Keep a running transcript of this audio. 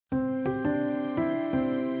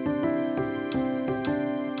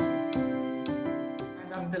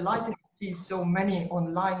delighted to see so many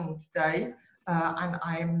online today, and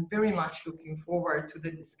I'm very much looking forward to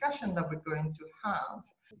the discussion that we're going to have.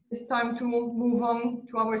 It's time to move on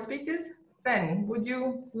to our speakers. Ben, would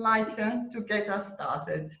you like to get us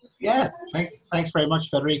started? Yeah, thanks very much,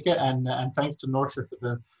 Federica, and thanks to NORTIA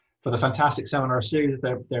for the fantastic seminar series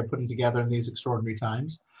they're putting together in these extraordinary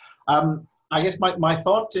times. I guess my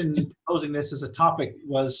thought in posing this as a topic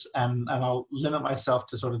was, and I'll limit myself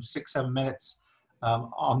to sort of 6-7 minutes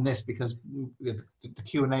on this, because the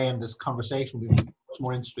Q&A and this conversation will be much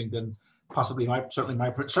more interesting than possibly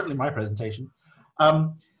certainly my presentation.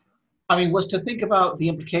 I mean, was to think about the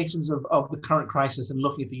implications of the current crisis and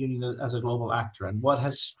looking at the Union as a global actor. And what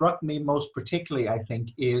has struck me most particularly, I think,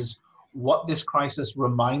 is what this crisis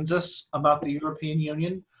reminds us about the European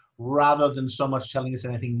Union, rather than so much telling us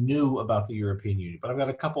anything new about the European Union. But I've got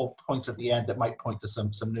a couple points at the end that might point to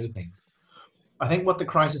some new things. I think what the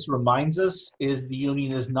crisis reminds us is the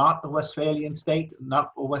Union is not a Westphalian state,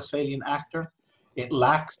 not a Westphalian actor. It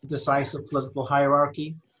lacks the decisive political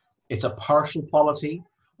hierarchy. It's a partial polity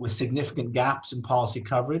with significant gaps in policy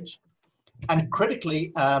coverage. And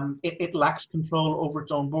critically, it lacks control over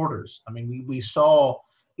its own borders. I mean, we saw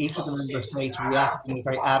each of the member states react in a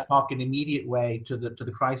very ad hoc and immediate way to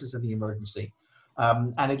the crisis and the emergency.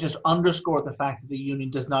 And it just underscored the fact that the Union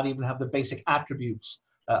does not even have the basic attributes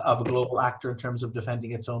of a global actor in terms of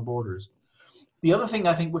defending its own borders. The other thing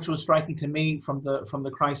I think which was striking to me from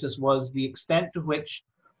the crisis was the extent to which,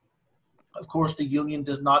 of course, the Union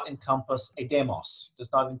does not encompass a demos, does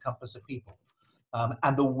not encompass a people.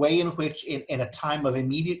 And the way in which, in a time of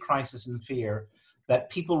immediate crisis and fear, that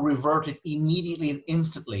people reverted immediately and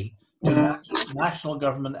instantly to national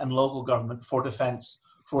government and local government for defense,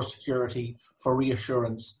 for security, for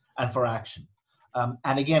reassurance, and for action.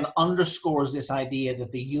 And again, underscores this idea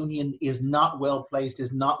that the Union is not well placed,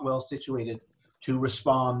 is not well situated to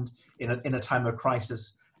respond in a time of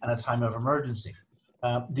crisis and a time of emergency.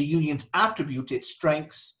 The Union's attributes, its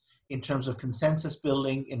strengths in terms of consensus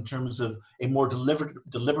building, in terms of a more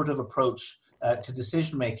deliberative approach to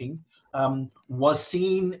decision making, was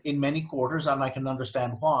seen in many quarters, and I can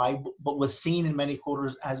understand why, but was seen in many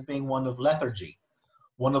quarters as being one of lethargy,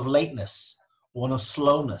 one of lateness, one of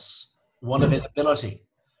slowness, one of inability.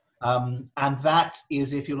 And that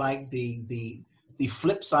is, if you like, the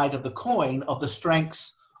flip side of the coin of the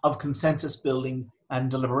strengths of consensus building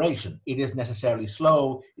and deliberation. It is necessarily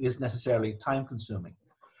slow, it is necessarily time consuming.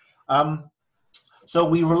 So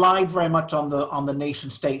we relied very much on the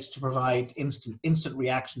nation states to provide instant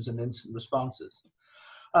reactions and instant responses.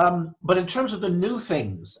 But in terms of the new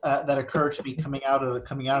things that occurred to be coming out of the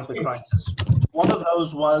crisis, one of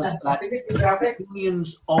those was that the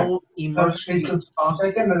Union's own emergency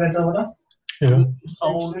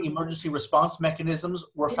response mechanisms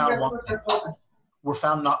were found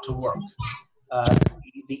not to work.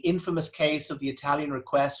 The infamous case of the Italian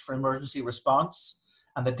request for emergency response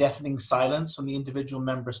and the deafening silence from the individual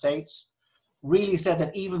member states really said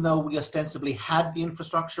that even though we ostensibly had the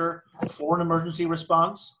infrastructure for an emergency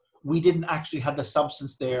response, we didn't actually have the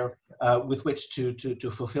substance there with which to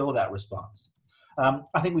fulfill that response.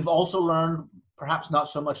 I think we've also learned, perhaps not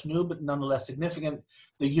so much new, but nonetheless significant,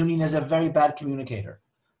 the Union is a very bad communicator.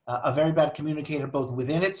 Both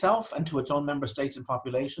within itself and to its own member states and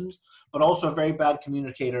populations, but also a very bad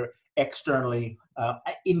communicator externally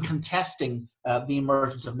in contesting the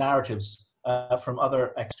emergence of narratives from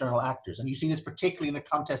other external actors. And you see this particularly in the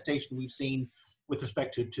contestation we've seen with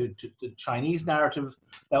respect to the Chinese narrative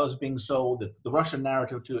that was being sold, the Russian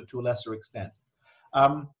narrative to a lesser extent.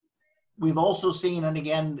 We've also seen, and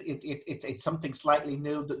again, it's something slightly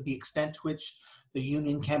new, that the extent to which the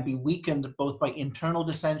Union can be weakened both by internal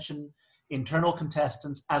dissension, internal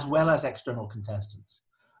contestants, as well as external contestants.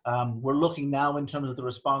 We're looking now in terms of the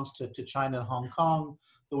response to China and Hong Kong,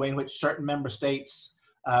 the way in which certain member states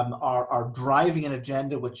are driving an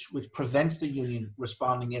agenda which prevents the Union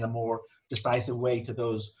responding in a more decisive way to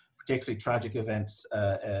those particularly tragic events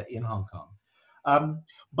in Hong Kong.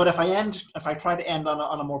 But if I try to end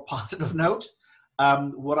on a more positive note,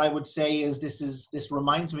 what I would say is this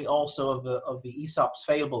reminds me also of the Aesop's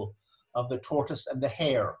fable of the tortoise and the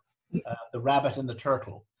hare, the rabbit and the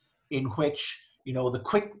turtle, in which, you know, the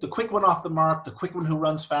quick one off the mark, the quick one who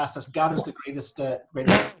runs fastest, gathers the greatest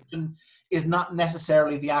attention, is not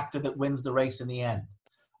necessarily the actor that wins the race in the end.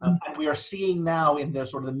 And we are seeing now in the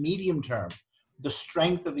sort of the medium term the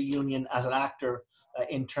strength of the Union as an actor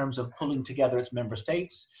in terms of pulling together its member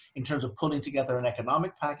states, in terms of pulling together an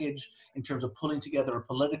economic package, in terms of pulling together a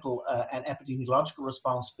political and epidemiological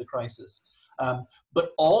response to the crisis.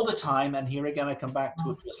 But all the time, and here again I come back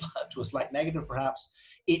to a slight negative perhaps,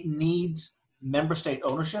 it needs member state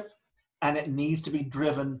ownership, and it needs to be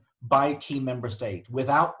driven by key member states.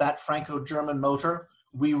 Without that Franco-German motor,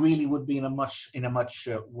 we really would be in a much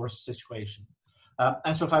worse situation.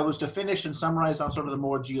 And so if I was to finish and summarize on sort of the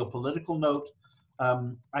more geopolitical note,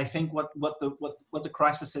 I think what the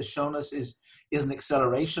crisis has shown us is an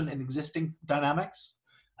acceleration in existing dynamics,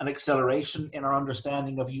 an acceleration in our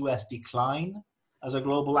understanding of US decline as a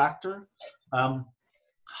global actor,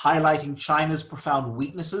 highlighting China's profound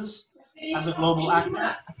weaknesses as a global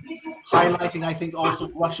actor, highlighting, I think, also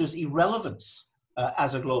Russia's irrelevance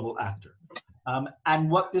as a global actor.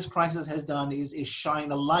 And what this crisis has done is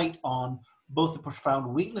shine a light on both the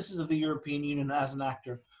profound weaknesses of the European Union as an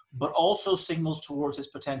actor, but also signals towards its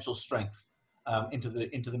potential strength into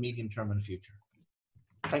the medium term and future.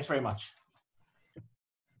 Thanks very much.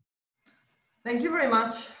 Thank you very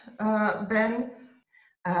much, Ben.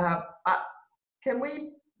 Can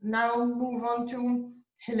we now move on to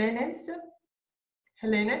Helene?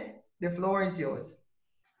 Helene, the floor is yours.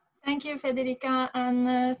 Thank you, Federica,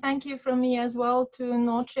 and thank you from me as well to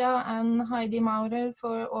NORTIA and Heidi Maurer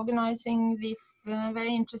for organizing this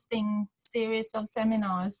very interesting series of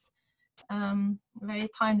seminars, very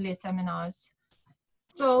timely seminars.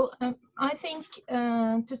 So I think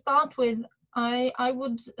to start with, I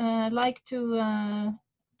would like to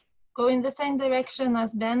go in the same direction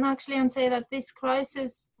as Ben actually and say that this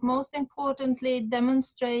crisis most importantly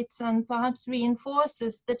demonstrates and perhaps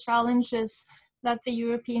reinforces the challenges that the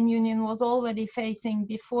European Union was already facing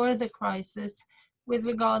before the crisis with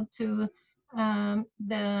regard to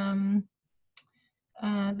the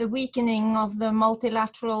weakening of the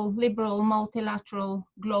liberal multilateral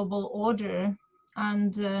global order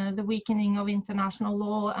and the weakening of international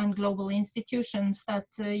law and global institutions that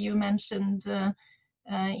you mentioned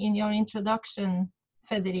in your introduction,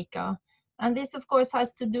 Federica. And this, of course,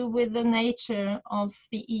 has to do with the nature of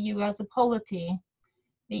the EU as a polity.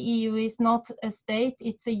 The EU is not a state,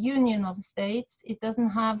 it's a union of states. It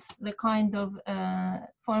doesn't have the kind of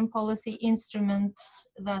foreign policy instruments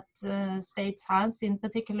that states has, in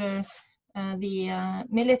particular the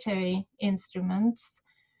military instruments.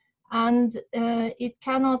 And it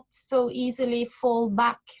cannot so easily fall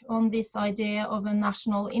back on this idea of a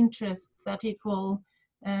national interest that it will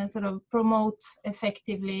sort of promote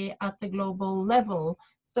effectively at the global level.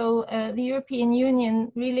 So the European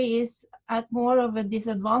Union really is at more of a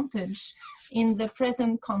disadvantage in the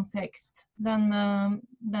present context than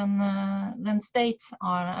states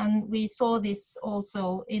are. And we saw this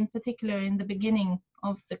also in particular in the beginning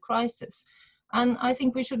of the crisis. And I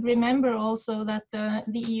think we should remember also that the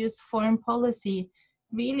EU's foreign policy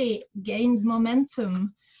really gained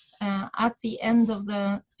momentum at the end of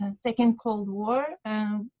the Second Cold War,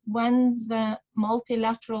 when the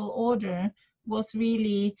multilateral order was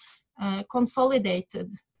really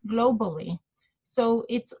consolidated globally. So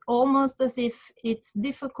it's almost as if it's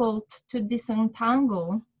difficult to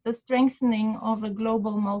disentangle the strengthening of a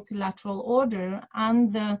global multilateral order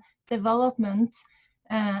and the development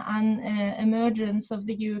and emergence of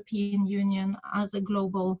the European Union as a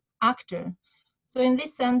global actor. So in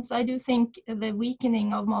this sense, I do think the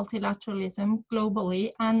weakening of multilateralism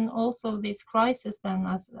globally and also this crisis then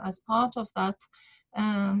as part of that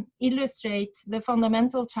illustrate the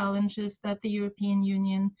fundamental challenges that the European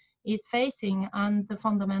Union is facing and the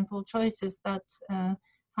fundamental choices that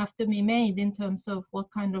have to be made in terms of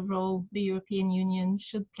what kind of role the European Union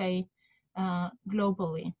should play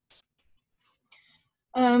globally.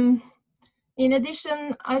 In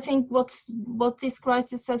addition, I think what this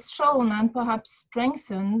crisis has shown and perhaps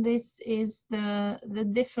strengthened this is the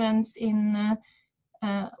difference in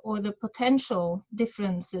or the potential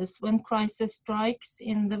differences when crisis strikes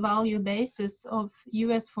in the value basis of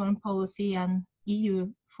US foreign policy and EU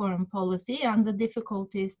foreign policy, and the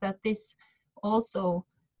difficulties that this also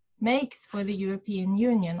makes for the European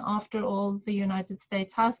Union. After all, the United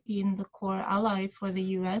States has been the core ally for the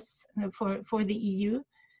US, for the EU.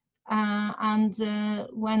 And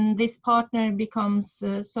when this partner becomes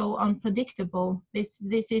so unpredictable, this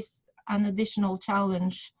is an additional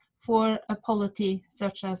challenge for a polity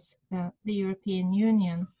such as the European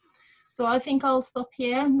Union. So I think I'll stop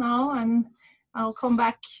here now and I'll come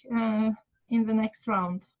back in the next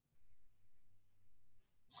round.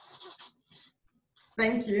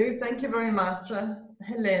 Thank you very much,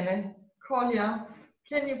 Helene. Kolja,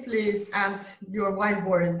 can you please add your wise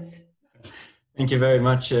words? Thank you very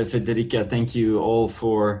much, Federica. Thank you all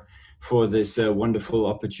for this wonderful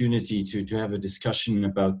opportunity to have a discussion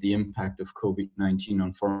about the impact of COVID-19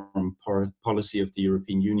 on foreign policy of the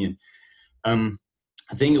European Union.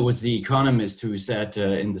 I think it was The Economist who said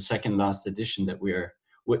in the second last edition that we are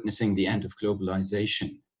witnessing the end of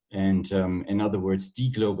globalization. and in other words,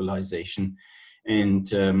 deglobalization,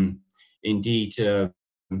 and indeed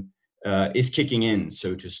is kicking in,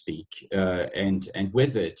 so to speak, and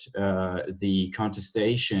with it, the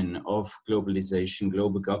contestation of globalization,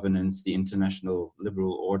 global governance, the international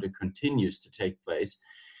liberal order continues to take place.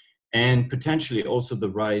 And potentially also the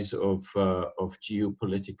rise of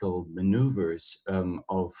geopolitical maneuvers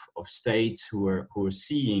of states who are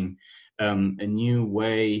seeing a new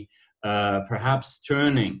way, perhaps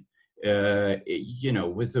turning,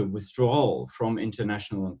 with a withdrawal from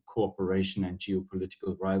international cooperation and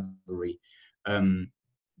geopolitical rivalry,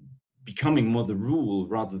 becoming more the rule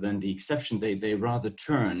rather than the exception. They rather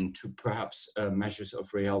turn to perhaps measures of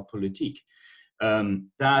realpolitik.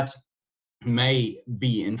 That may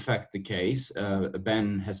be in fact the case.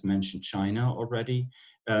 Ben has mentioned China already,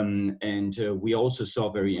 and we also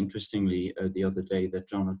saw very interestingly the other day that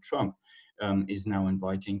Donald Trump is now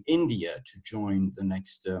inviting India to join the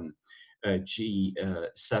next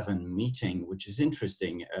G7 meeting, which is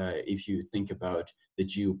interesting if you think about the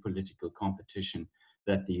geopolitical competition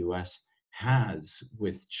that the US has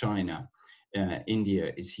with China.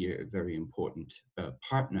 India is here a very important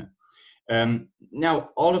partner. Now,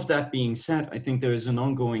 all of that being said, I think there is an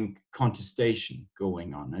ongoing contestation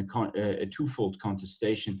going on, a twofold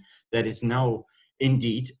contestation that is now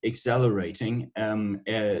indeed accelerating and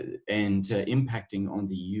impacting on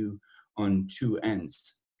the EU on two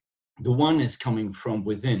ends. The one is coming from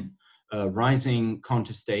within. Rising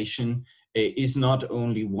contestation is not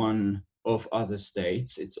only one of other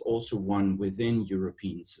states, it's also one within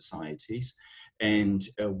European societies, and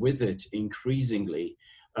with it increasingly,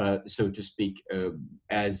 so to speak,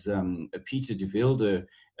 as Peter de Wilde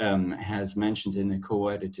has mentioned in a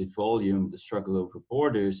co-edited volume, The Struggle Over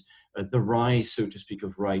Borders, the rise, so to speak,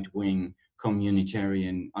 of right-wing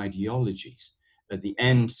communitarian ideologies. At the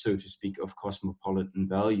end, so to speak, of cosmopolitan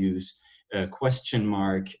values, question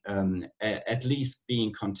mark, at least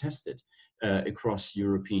being contested across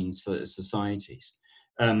European societies.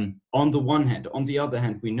 On the one hand. On the other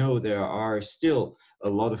hand, we know there are still a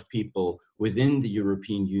lot of people within the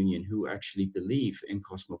European Union who actually believe in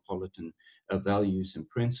cosmopolitan values and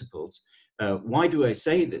principles. Why do I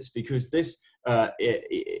say this? Because this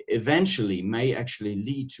eventually may actually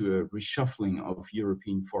lead to a reshuffling of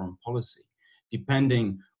European foreign policy,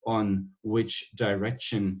 depending on which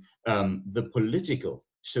direction the political,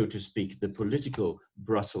 so to speak, the political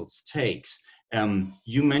Brussels takes.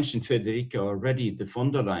 You mentioned, Federica, already the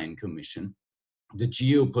von der Leyen Commission, the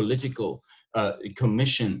geopolitical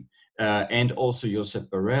commission, and also Josep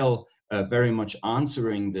Borrell very much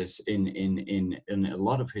answering this in a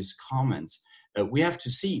lot of his comments. We have to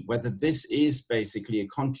see whether this is basically a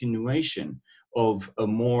continuation of a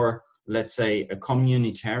more, let's say, a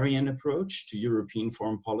communitarian approach to European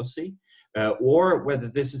foreign policy, or whether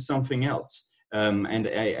this is something else. And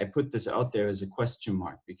I put this out there as a question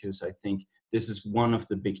mark, because I think this is one of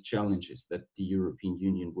the big challenges that the European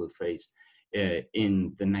Union will face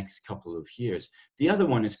in the next couple of years. The other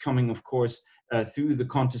one is coming, of course, through the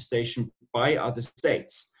contestation by other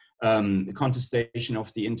states, the contestation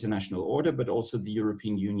of the international order, but also the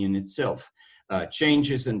European Union itself.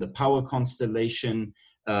 Changes in the power constellation,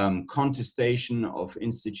 contestation of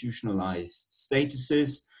institutionalized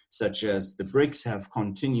statuses, such as the BRICS have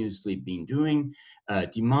continuously been doing,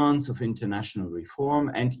 demands of international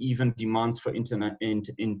reform, and even demands for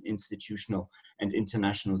institutional and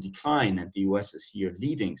international decline. And the US is here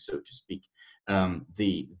leading, so to speak,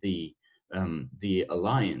 the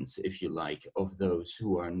alliance, if you like, of those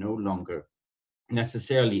who are no longer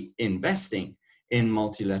necessarily investing in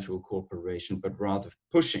multilateral cooperation, but rather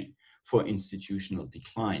pushing for institutional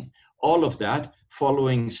decline. All of that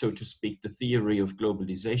following, so to speak, the theory of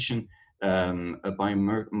globalization by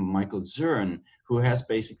Michael Sjursen, who has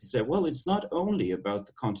basically said, well, it's not only about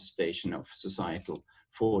the contestation of societal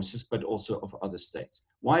forces, but also of other states.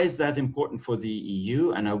 Why is that important for the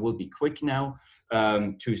EU? And I will be quick now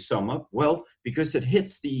to sum up. Well, because it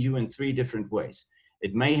hits the EU in three different ways.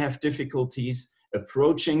 It may have difficulties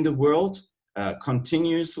approaching the world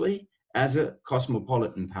continuously as a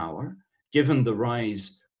cosmopolitan power, given the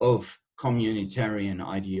rise of communitarian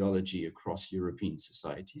ideology across European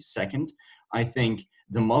societies. Second, I think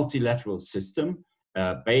the multilateral system,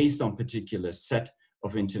 based on particular set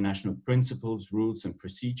of international principles, rules, and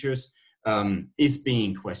procedures, is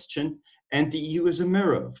being questioned. And the EU is a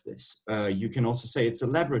mirror of this. You can also say it's a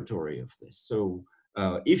laboratory of this. So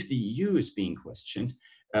if the EU is being questioned,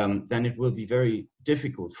 then it will be very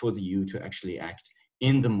difficult for the EU to actually act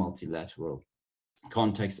in the multilateral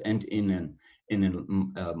context and in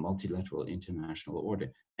a multilateral international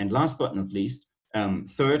order. And last but not least,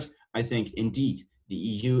 third, I think indeed the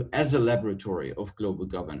EU as a laboratory of global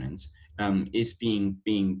governance is being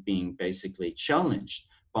basically challenged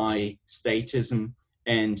by statism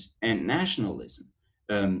and nationalism.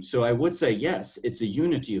 So I would say, yes, it's a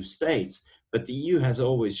unity of states, but the EU has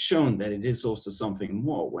always shown that it is also something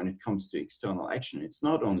more when it comes to external action. It's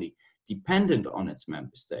not only dependent on its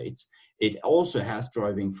member states, it also has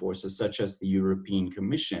driving forces such as the European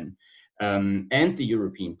Commission and the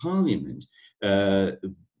European Parliament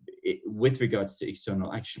with regards to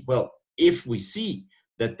external action. Well, if we see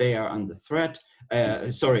that they are under threat,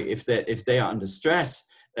 if they are under stress,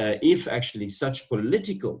 if actually such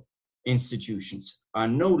political institutions are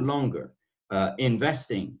no longer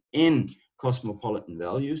investing in cosmopolitan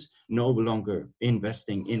values, no longer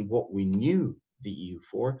investing in what we knew the EU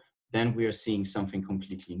for, then we are seeing something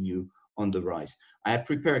completely new on the rise. I have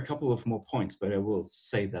prepared a couple of more points, but I will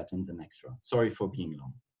say that in the next round. Sorry for being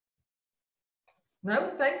long. No,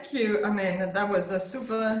 thank you. I mean, that was a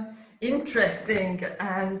super interesting,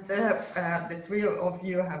 and the three of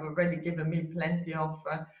you have already given me plenty of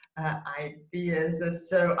ideas,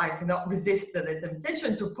 so I cannot resist the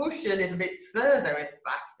temptation to push you a little bit further, in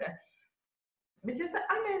fact, because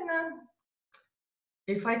I mean,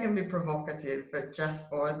 if I can be provocative, but just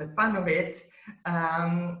for the fun of it,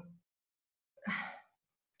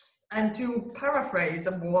 and to paraphrase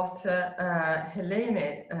what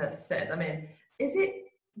Helene said, I mean, is it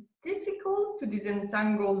difficult to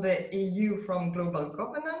disentangle the EU from global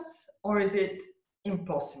governance, or is it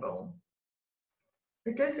impossible?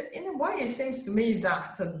 Because in a way, it seems to me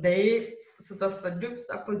that they sort of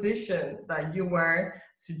juxtaposition that you were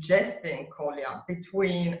suggesting, Kolja,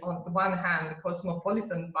 between, on the one hand,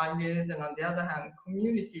 cosmopolitan values and on the other hand,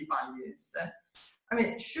 community values. I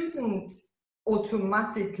mean, shouldn't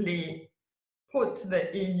automatically put the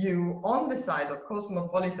EU on the side of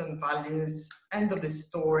cosmopolitan values, end of the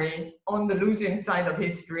story, on the losing side of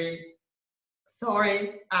history,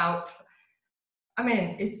 sorry, out. I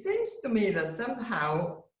mean, it seems to me that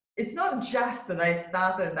somehow, it's not just that I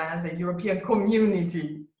started as a European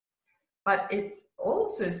community, but it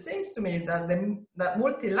also seems to me that that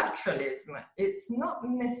multilateralism, it's not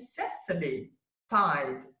necessarily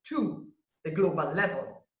tied to the global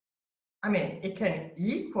level. I mean, it can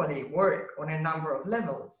equally work on a number of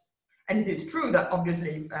levels. And it is true that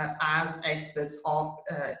obviously, as experts of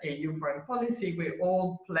EU foreign policy, we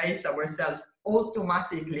all place ourselves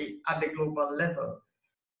automatically at the global level.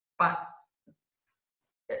 But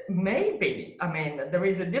maybe, I mean, there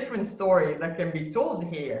is a different story that can be told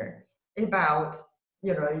here about,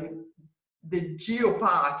 you know, the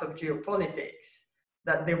part of geopolitics,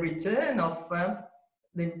 that the return of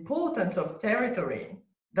the importance of territory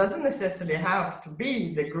doesn't necessarily have to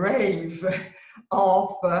be the grave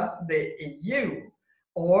of the EU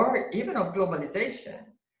or even of globalization,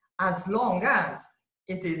 as long as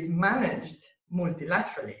it is managed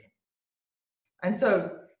multilaterally. And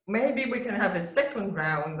so maybe we can have a second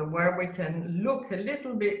round where we can look a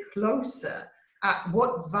little bit closer at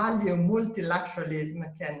what value multilateralism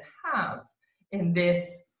can have in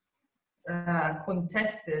this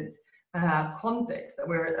contested context that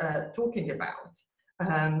we're talking about.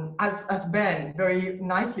 As Ben very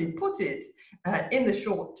nicely put it, in the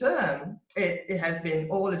short term, it has been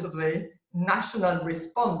all a sort of a national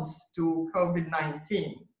response to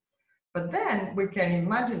COVID-19. But then we can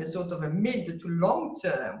imagine a sort of a mid to long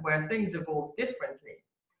term where things evolve differently.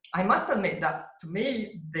 I must admit that to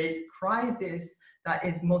me, the crisis that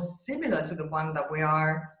is most similar to the one that we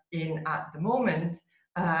are in at the moment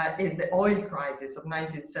is the oil crisis of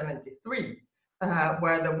 1973.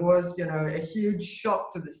 Where there was, you know, a huge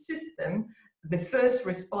shock to the system. The first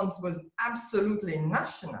response was absolutely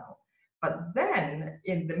national. But then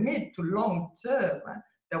in the mid to long term,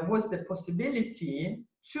 there was the possibility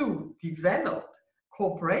to develop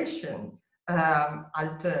cooperation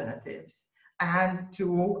alternatives and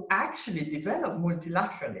to actually develop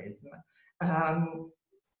multilateralism.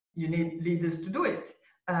 You need leaders to do it.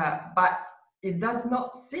 But it does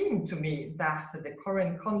not seem to me that the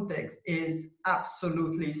current context is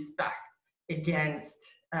absolutely stacked against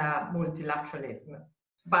multilateralism.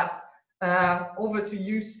 But over to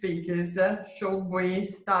you, speakers. Shall we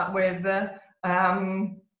start with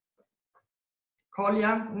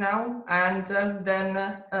Kolja now, and then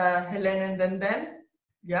Helene, and then Ben?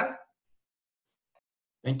 Yeah.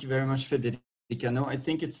 Thank you very much, Federica. No, I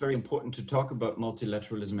think it's very important to talk about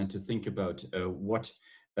multilateralism and to think about what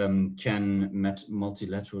can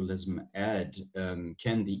multilateralism add?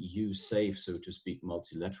 Can the EU save, so to speak,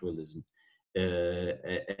 multilateralism?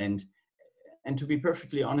 And to be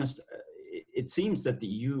perfectly honest, it seems that the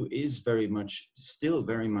EU is still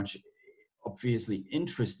very much obviously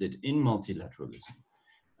interested in multilateralism,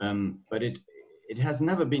 but it has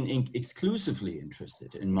never been exclusively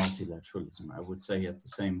interested in multilateralism, I would say, at the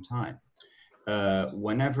same time.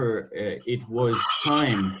 Whenever it was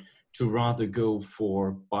time to rather go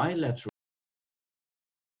for bilateral.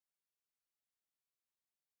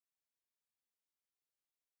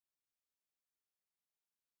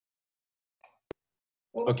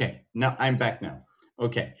 Okay, now I'm back now.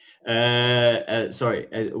 Okay, sorry.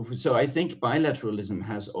 So I think bilateralism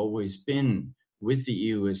has always been with the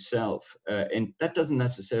EU itself, and that doesn't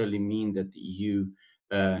necessarily mean that the EU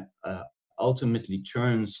ultimately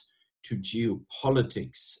turns to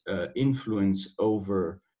geopolitics, influence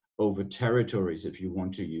over territories, if you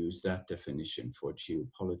want to use that definition for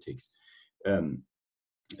geopolitics.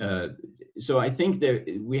 So I think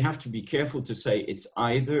we have to be careful to say it's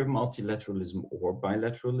either multilateralism or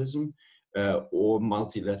bilateralism, or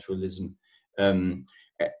multilateralism.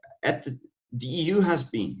 The EU has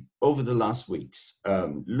been, over the last weeks,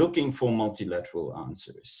 looking for multilateral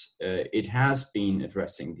answers. It has been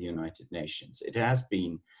addressing the United Nations. It has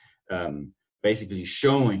been basically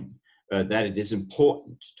showing that it is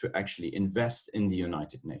important to actually invest in the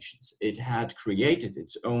United Nations. It had created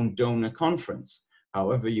its own donor conference,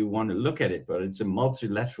 however you want to look at it, but it's a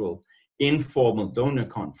multilateral informal donor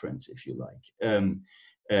conference, if you like.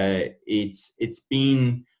 It's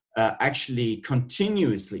been actually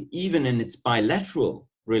continuously, even in its bilateral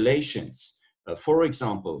relations, for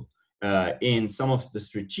example, in some of the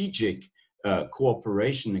strategic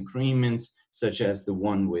cooperation agreements, such as the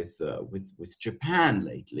one with Japan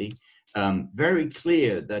lately, very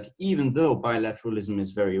clear that even though bilateralism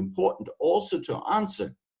is very important, also to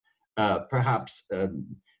answer perhaps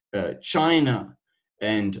China,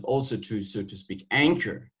 and also to, so to speak,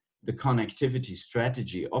 anchor the connectivity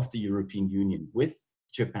strategy of the European Union with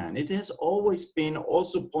Japan. It has always been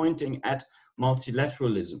also pointing at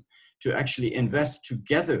multilateralism, to actually invest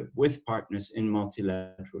together with partners in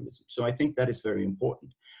multilateralism. So I think that is very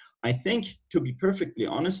important. I think, to be perfectly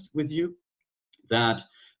honest with you, that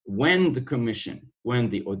when the Commission, or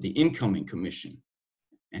the incoming Commission,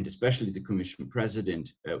 and especially the Commission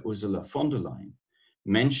President, Ursula von der Leyen,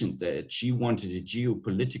 mentioned that she wanted a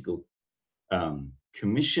geopolitical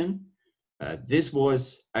commission, this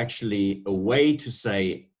was actually a way to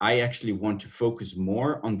say, I actually want to focus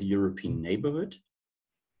more on the European neighborhood.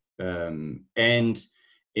 And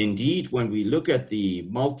indeed, when we look at the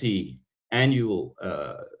multi-annual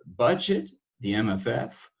budget, the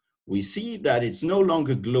MFF, we see that it's no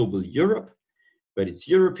longer global Europe, but it's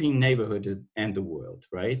European neighborhood and the world,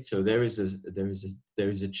 right? So there is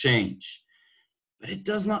a change. But it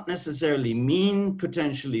does not necessarily mean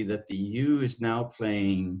potentially that the EU is now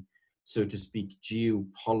playing, so to speak,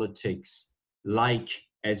 geopolitics, like,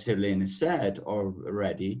 as Helene said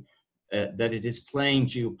already, that it is playing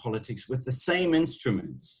geopolitics with the same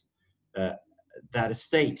instruments that a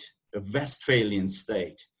state, a Westphalian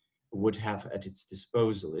state, would have at its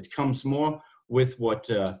disposal. It comes more with what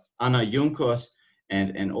Anna Junkers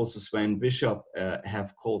and also Sven Bishop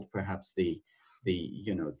have called perhaps a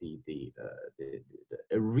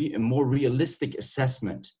more realistic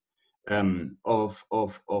assessment of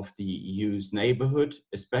the EU's neighborhood,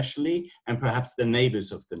 especially, and perhaps the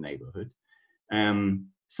neighbors of the neighborhood.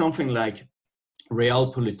 Something like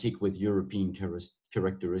realpolitik with European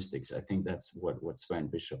characteristics. I think that's what Sven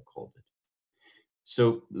Bishop called it.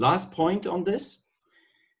 So last point on this.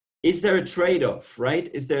 Is there a trade-off, right?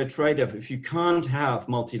 Is there a trade-off if you can't have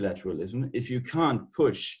multilateralism, if you can't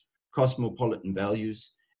push cosmopolitan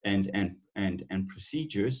values and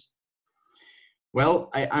procedures?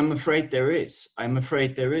 Well, I'm afraid there is. I'm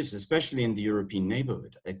afraid there is, especially in the European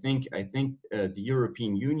neighborhood. I think the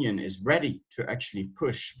European Union is ready to actually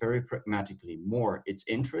push very pragmatically more its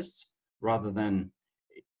interests rather than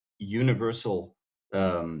universal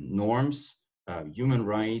norms, human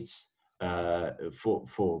rights,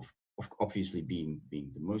 for obviously being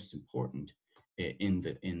the most important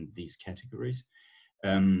in these categories,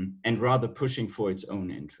 and rather pushing for its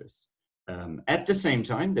own interests. At the same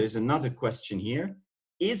time, there's another question here.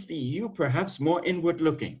 Is the EU perhaps more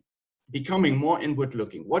inward-looking, becoming more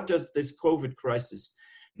inward-looking? What does this COVID crisis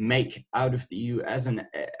make out of the EU as an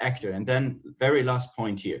actor? And then very last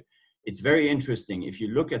point here. It's very interesting. If you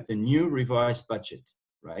look at the new revised budget,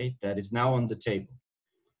 right, that is now on the table,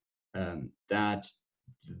 that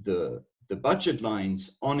the budget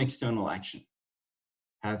lines on external action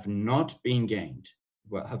have not gained,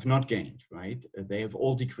 right? They have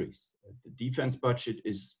all decreased. The defense budget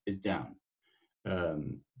is down.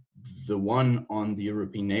 The one on the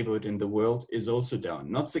European neighborhood in the world is also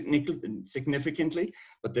down, not significantly,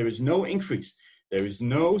 but there is no increase. there is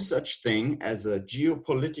no such thing as a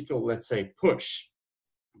geopolitical, let's say, push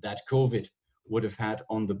that COVID would have had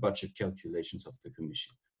on the budget calculations of the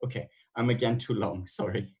Commission. Okay, I'm again too long,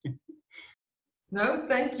 sorry. No,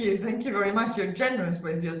 thank you. Thank you very much. You're generous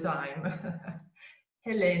with your time.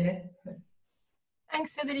 Helene.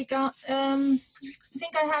 Thanks, Federica. I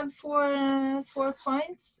think I have four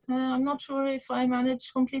points. I'm not sure if I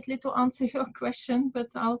managed completely to answer your question, but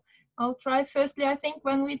I'll try. Firstly, I think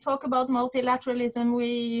when we talk about multilateralism,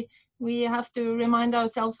 we have to remind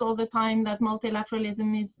ourselves all the time that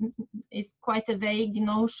multilateralism is quite a vague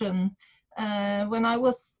notion. When I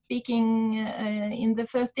was speaking in the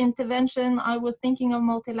first intervention, I was thinking of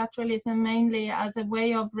multilateralism mainly as a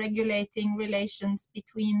way of regulating relations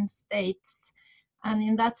between states. And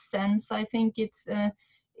in that sense, I think it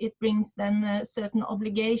brings then certain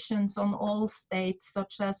obligations on all states,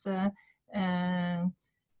 such as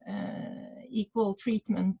equal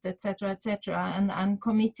treatment, etc., and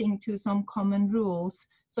committing to some common rules.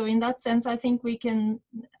 So in that sense, I think we can,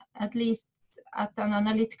 at least at an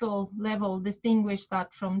analytical level, distinguish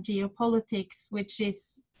that from geopolitics, which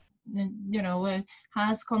is,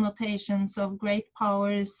 has connotations of great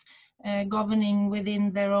powers governing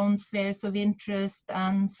within their own spheres of interest,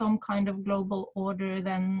 and some kind of global order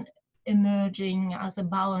then emerging as a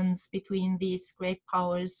balance between these great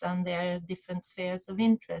powers and their different spheres of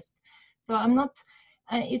interest. So I'm not,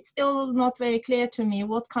 it's still not very clear to me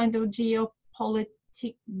what kind of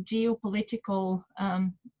geopolitical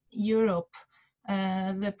Europe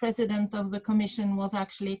the president of the Commission was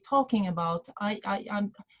actually talking about.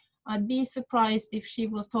 I'd be surprised if she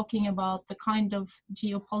was talking about the kind of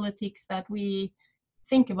geopolitics that we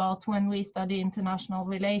think about when we study international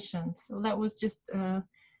relations. So that was just a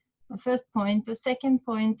first point. The second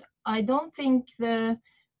point, I don't think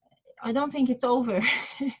it's over.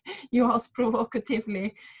 You asked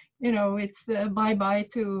provocatively, it's bye-bye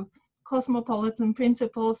to cosmopolitan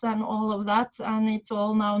principles and all of that, and it's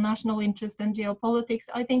all now national interest and geopolitics.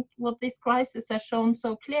 I think what this crisis has shown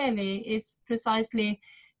so clearly is precisely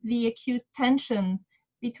the acute tension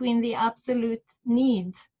between the absolute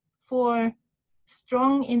need for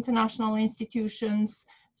strong international institutions,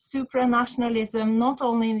 supranationalism, not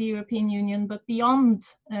only in the European Union, but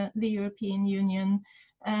beyond the European Union.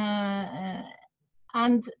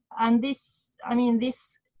 And this,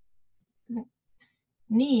 this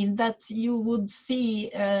need that you would see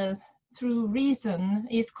through reason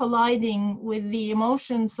is colliding with the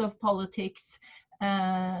emotions of politics.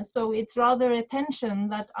 So it's rather a tension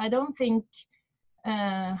that I don't think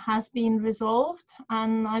has been resolved,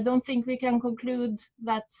 and I don't think we can conclude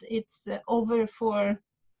that it's over for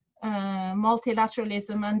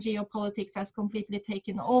multilateralism and geopolitics has completely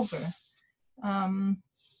taken over.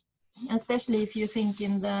 Especially if you think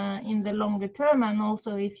in the longer term, and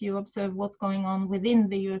also if you observe what's going on within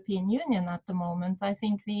the European Union at the moment. I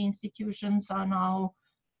think the institutions are now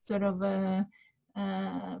sort of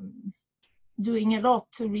doing a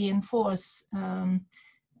lot to reinforce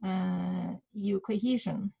EU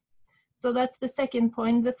cohesion. So that's the second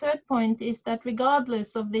point. The third point is that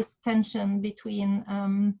regardless of this tension between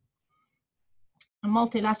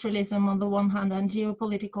multilateralism on the one hand and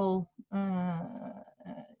geopolitical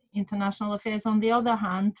international affairs on the other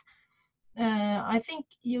hand, I think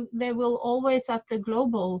there will always, at the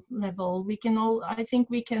global level, I think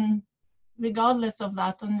we can, regardless of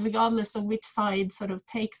that and regardless of which side sort of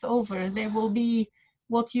takes over, there will be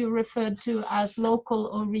what you referred to as local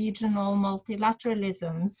or regional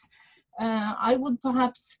multilateralisms. I would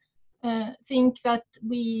perhaps think that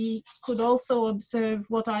we could also observe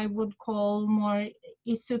what I would call more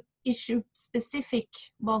issue-specific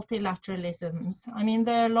multilateralisms. I mean,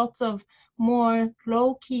 there are lots of more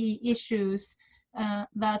low-key issues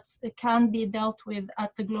that can be dealt with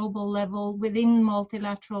at the global level within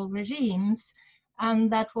multilateral regimes,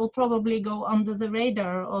 and that will probably go under the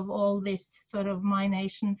radar of all this sort of my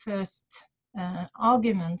nation first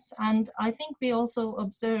arguments. And I think we also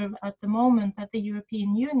observe at the moment that the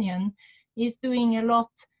European Union is doing a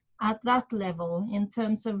lot at that level in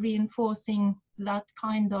terms of reinforcing that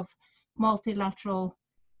kind of multilateral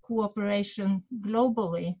cooperation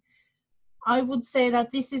globally. I would say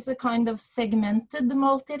that this is a kind of segmented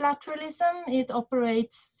multilateralism. It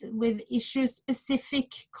operates with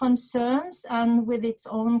issue-specific concerns and with its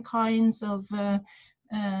own kinds of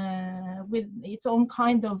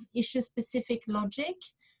issue-specific logic.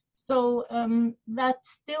 So that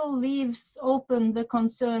still leaves open the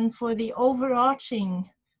concern for the overarching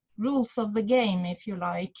rules of the game, if you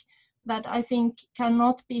like, that I think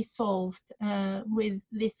cannot be solved with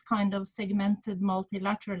this kind of segmented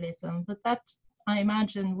multilateralism. But that, I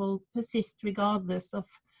imagine, will persist regardless of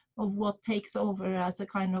what takes over as a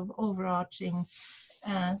kind of overarching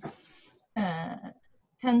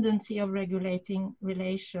tendency of regulating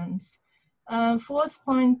relations. Fourth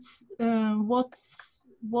point,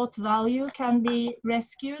 what value can be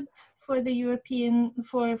rescued for the European,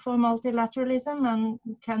 for multilateralism, and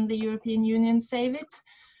can the European Union save it?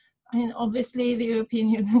 I mean, obviously the European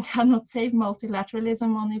Union cannot save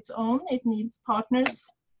multilateralism on its own. It needs partners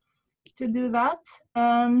to do that.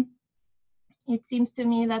 It seems to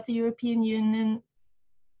me that the European Union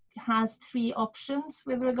has three options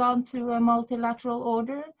with regard to a multilateral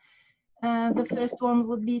order. The first one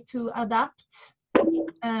would be to adapt,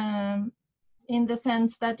 in the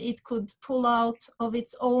sense that it could pull out of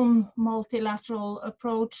its own multilateral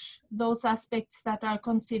approach those aspects that are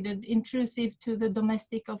considered intrusive to the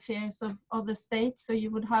domestic affairs of other states. So you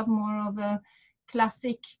would have more of a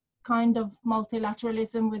classic kind of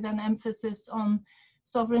multilateralism with an emphasis on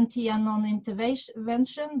sovereignty and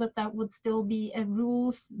non-intervention, but that would still be a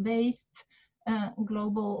rules-based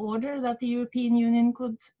global order that the European Union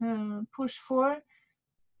could push for.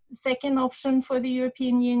 Second option for the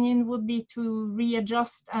European Union would be to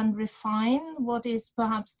readjust and refine what is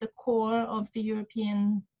perhaps the core of the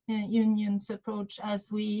European Union's approach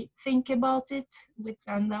as we think about it,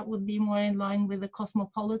 and that would be more in line with the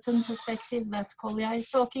cosmopolitan perspective that Kolja is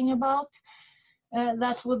talking about.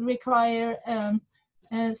 That would require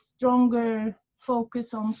a stronger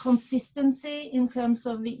focus on consistency in terms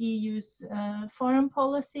of the EU's foreign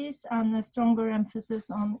policies, and a stronger emphasis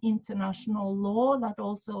on international law that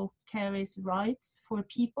also carries rights for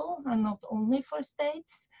people and not only for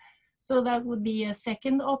states. So that would be a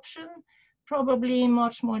second option, probably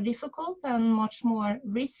much more difficult and much more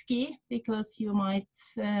risky, because you might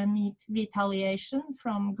meet retaliation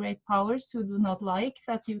from great powers who do not like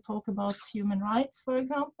that you talk about human rights, for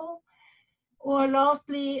example. Or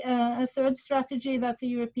lastly, a third strategy that the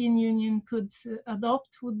European Union could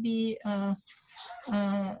adopt would be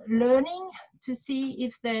learning to see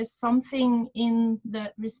if there's something in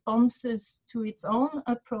the responses to its own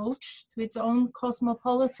approach, to its own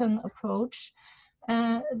cosmopolitan approach,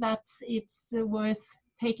 that it's worth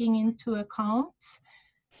taking into account.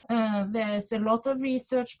 There's a lot of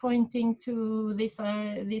research pointing to this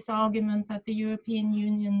argument that the European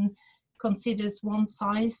Union considers one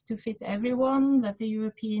size to fit everyone, that the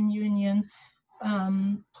European Union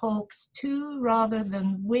talks to rather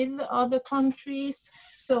than with other countries.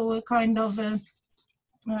 So a kind of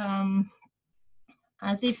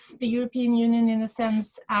as if the European Union in a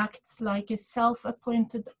sense acts like a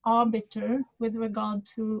self-appointed arbiter with regard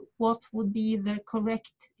to what would be the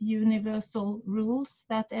correct universal rules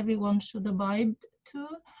that everyone should abide to.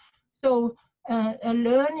 So a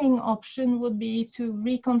learning option would be to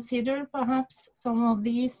reconsider perhaps some of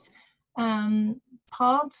these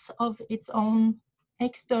parts of its own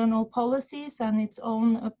external policies and its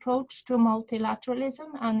own approach to multilateralism,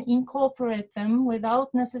 and incorporate them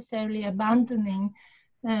without necessarily abandoning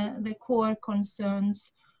the core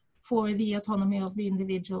concerns for the autonomy of the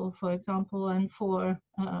individual, for example, and for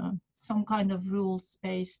some kind of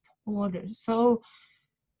rules-based order. So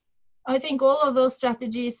I think all of those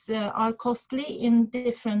strategies are costly in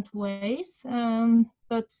different ways,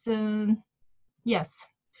 but yes,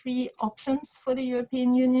 three options for the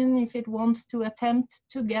European Union if it wants to attempt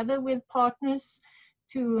together with partners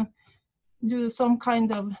to do some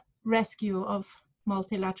kind of rescue of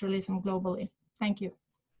multilateralism globally. Thank you.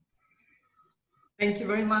 Thank you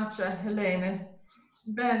very much, Helene.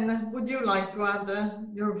 Ben, would you like to add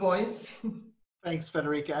your voice? Thanks,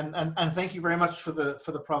 Federica, and thank you very much for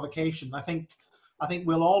the provocation. I think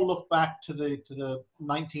we'll all look back to the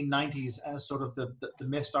 1990s as sort of the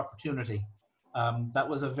missed opportunity. That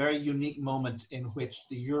was a very unique moment in which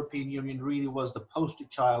the European Union really was the poster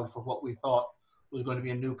child for what we thought was going to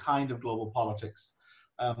be a new kind of global politics.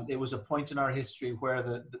 It was a point in our history where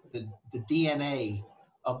the DNA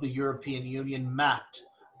of the European Union mapped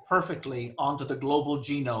perfectly onto the global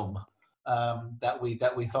genome that we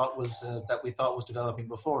thought was developing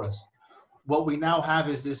before us. What we now have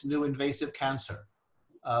is this new invasive cancer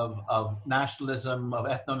of nationalism, of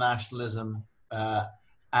ethno-nationalism,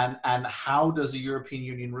 and how does the European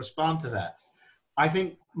Union respond to that? I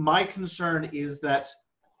think my concern is that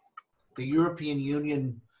the European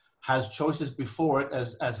Union has choices before it,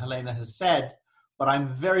 as Helena has said, but I'm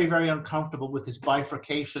very, very uncomfortable with this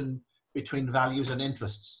bifurcation between values and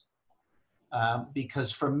interests,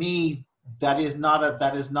 because for me that is not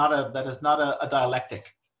a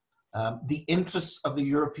dialectic. The interests of the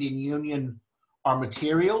European Union are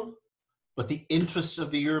material, but the interests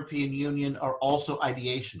of the European Union are also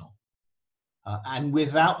ideational. And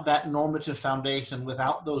without that normative foundation,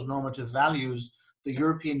 without those normative values, the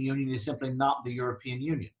European Union is simply not the European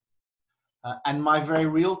Union. And my very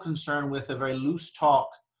real concern with the very loose talk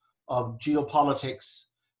of geopolitics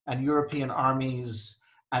and European armies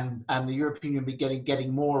and the European Union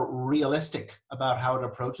getting more realistic about how it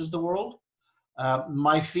approaches the world.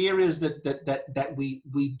 My fear is that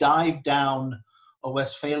we dive down a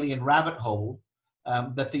Westphalian rabbit hole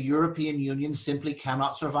that the European Union simply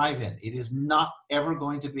cannot survive in. It is not ever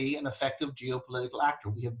going to be an effective geopolitical actor.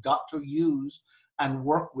 We have got to use and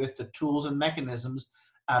work with the tools and mechanisms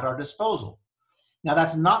at our disposal. Now,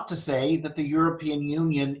 that's not to say that the European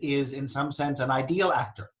Union is, in some sense, an ideal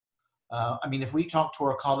actor. I mean, if we talk to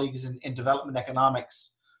our colleagues in development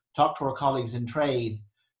economics, talk to our colleagues in trade,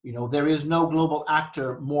 you know, there is no global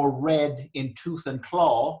actor more red in tooth and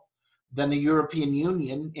claw than the European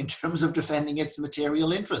Union in terms of defending its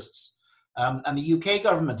material interests. And the UK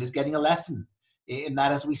government is getting a lesson in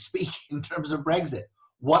that as we speak in terms of Brexit.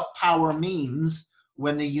 What power means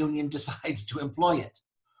when the union decides to employ it.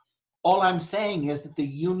 All I'm saying is that the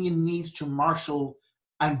union needs to marshal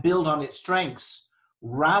and build on its strengths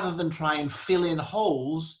rather than try and fill in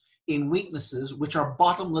holes in weaknesses which are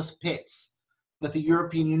bottomless pits that the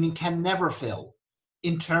European Union can never fill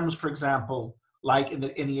in terms, for example, like in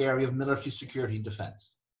the area of military security and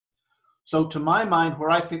defense. So to my mind, where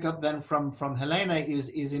I pick up then from Helene is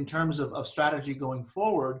in terms of strategy going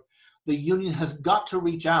forward, the union has got to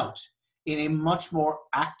reach out in a much more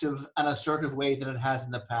active and assertive way than it has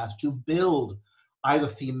in the past to build either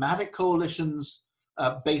thematic coalitions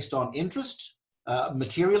based on interest,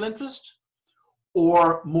 material interest,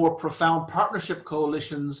 or more profound partnership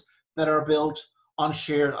coalitions that are built on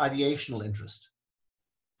shared ideational interest.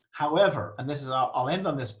 However, and this is, I'll end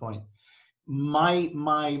on this point, my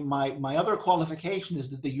other qualification is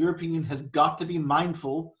that the European Union has got to be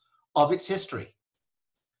mindful of its history.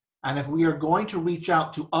 And if we are going to reach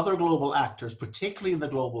out to other global actors, particularly in the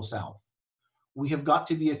global south, we have got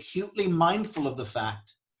to be acutely mindful of the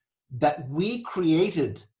fact that we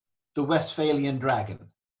created the Westphalian dragon.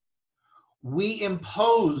 We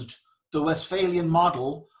imposed the Westphalian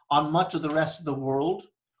model on much of the rest of the world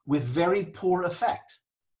with very poor effect.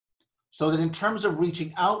 So that in terms of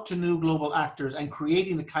reaching out to new global actors and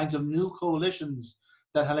creating the kinds of new coalitions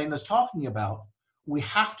that Helene is talking about, we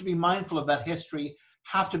have to be mindful of that history,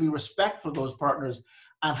 have to be respectful of those partners,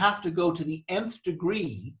 and have to go to the nth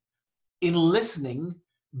degree in listening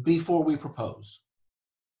before we propose.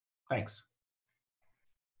 Thanks.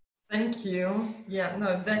 Thank you. Yeah,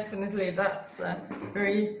 no, definitely. That's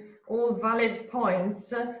very all valid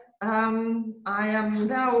points. I am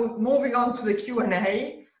now moving on to the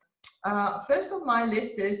Q&A. First on my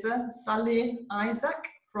list is Sally Isaac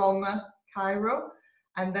from Cairo,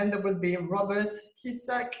 and then there will be Robert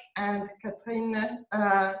Kisak and Catherine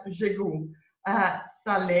Jegou.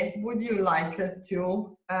 Sally, would you like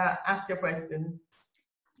to ask a question?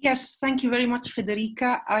 Yes, thank you very much,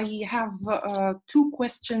 Federica. I have two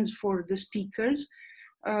questions for the speakers.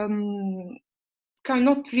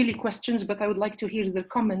 Not really questions, but I would like to hear their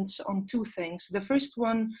comments on two things. The first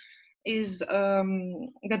one is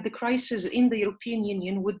that the crisis in the European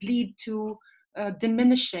Union would lead to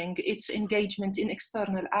diminishing its engagement in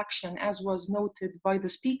external action, as was noted by the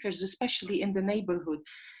speakers, especially in the neighborhood.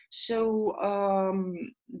 So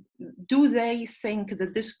do they think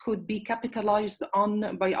that this could be capitalized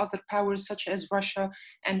on by other powers such as Russia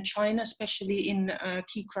and China, especially in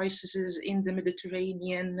key crises in the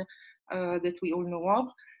Mediterranean that we all know of?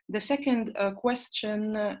 The second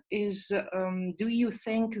question is, do you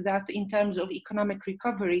think that in terms of economic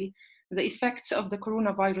recovery, the effects of the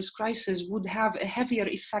coronavirus crisis would have a heavier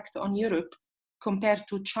effect on Europe compared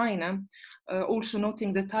to China, also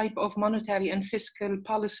noting the type of monetary and fiscal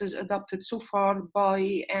policies adopted so far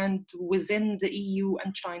by and within the EU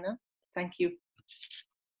and China? Thank you.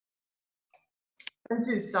 Thank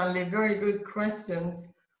you, Sally. Very good questions.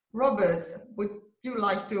 Robert, would you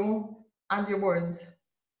like to add your words?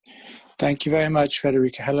 Thank you very much,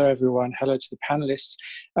 Federica. Hello, everyone. Hello to the panelists.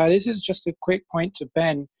 This is just a quick point to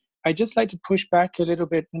Ben. I'd just like to push back a little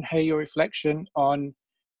bit and hear your reflection on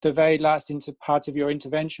the very last part of your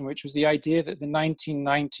intervention, which was the idea that the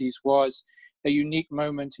 1990s was a unique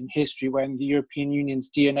moment in history when the European Union's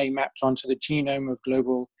DNA mapped onto the genome of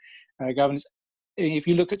global governance. If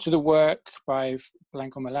you look at the work by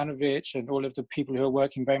Blanko Milanovic and all of the people who are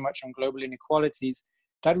working very much on global inequalities,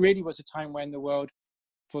 that really was a time when the world,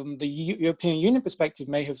 from the European Union perspective,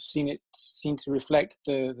 may have seen to reflect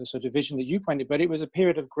the sort of vision that you pointed, but it was a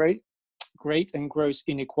period of great and gross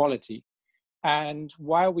inequality. And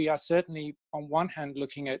while we are certainly, on one hand,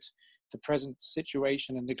 looking at the present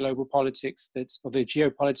situation and the global politics or the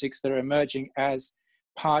geopolitics that are emerging as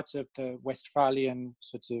part of the Westphalian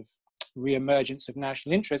sort of re-emergence of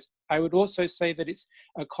national interest, I would also say that it's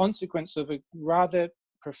a consequence of a rather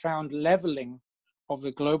profound leveling of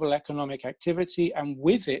the global economic activity, and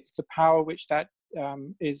with it, the power which that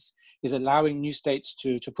is allowing new states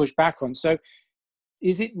to push back on. So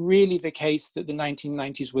is it really the case that the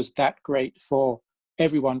 1990s was that great for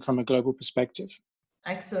everyone from a global perspective?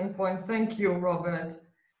 Excellent point. Thank you, Robert.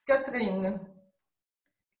 Catherine.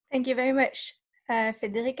 Thank you very much,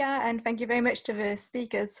 Federica, and thank you very much to the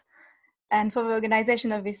speakers and for the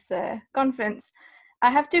organization of this conference. I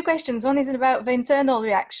have two questions. One is about the internal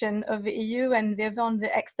reaction of the EU and the other on the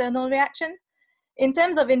external reaction. In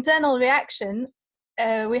terms of internal reaction,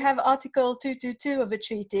 we have Article 222 of the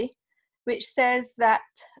treaty, which says that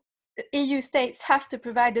EU states have to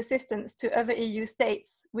provide assistance to other EU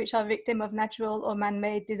states which are victims of natural or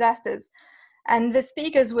man-made disasters. And the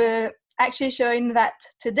speakers were actually showing that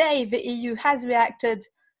today the EU has reacted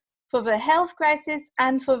for the health crisis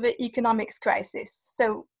and for the economics crisis.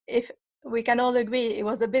 So if we can all agree it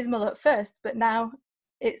was abysmal at first, but now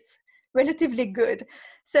it's relatively good.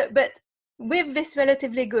 So, but with this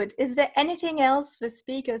relatively good, is there anything else the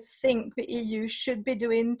speakers think the EU should be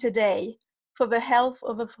doing today for the health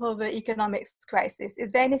or for the economics crisis?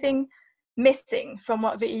 Is there anything missing from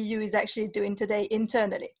what the EU is actually doing today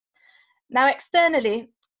internally? Now,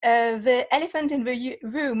 externally, the elephant in the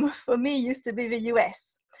room for me used to be the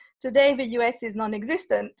US. Today, the US is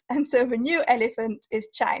non-existent, and so the new elephant is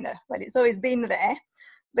China. Well, it's always been there,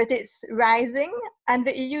 but it's rising, and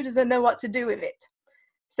the EU doesn't know what to do with it.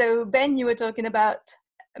 So, Ben, you were talking about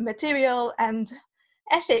material and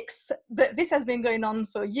ethics, but this has been going on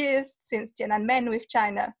for years, since Tiananmen with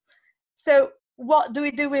China. So, what do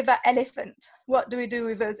we do with that elephant? What do we do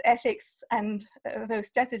with those ethics and those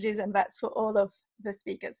strategies? And that's for all of the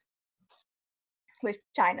speakers with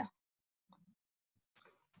China.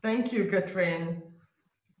 Thank you, Catherine.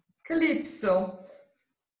 Calypso,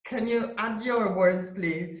 can you add your words,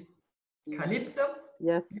 please? Calypso?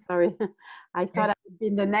 Yes, sorry. I thought I would be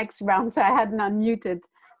in the next round, so I hadn't unmuted.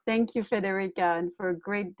 Thank you, Federica, and for a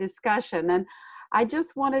great discussion. And I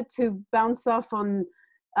just wanted to bounce off on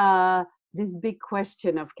this big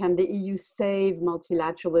question of, can the EU save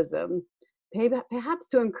multilateralism? Perhaps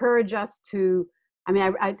to encourage us to, I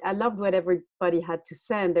mean, I loved what everybody had to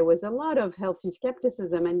say, and there was a lot of healthy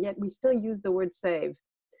skepticism, and yet we still use the word save.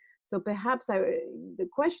 So perhaps the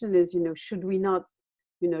question is, should we not,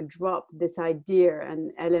 drop this idea?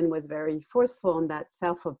 And Helene was very forceful on that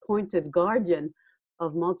self-appointed guardian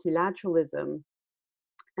of multilateralism,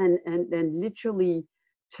 and literally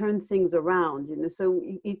turn things around. So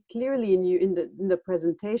it clearly in the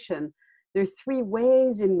presentation, there are three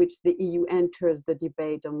ways in which the EU enters the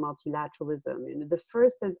debate on multilateralism. The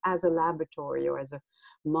first is as a laboratory or as a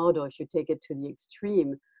model, if you take it to the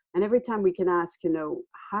extreme. And every time we can ask,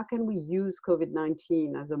 how can we use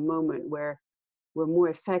COVID-19 as a moment where we're more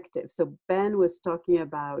effective? So Ben was talking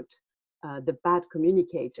about the bad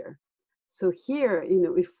communicator. So here,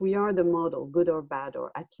 if we are the model, good or bad,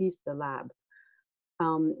 or at least the lab,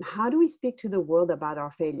 how do we speak to the world about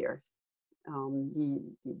our failures?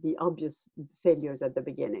 The obvious failures at the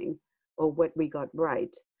beginning, or what we got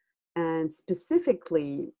right, and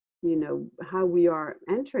specifically, how we are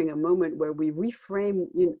entering a moment where we reframe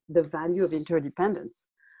the value of interdependence,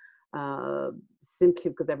 simply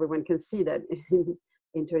because everyone can see that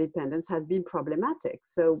interdependence has been problematic.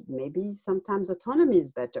 So maybe sometimes autonomy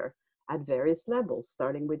is better at various levels,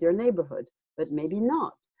 starting with your neighborhood, but maybe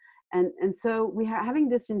not. And so we are having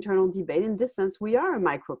this internal debate. In this sense, we are a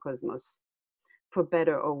microcosmos, for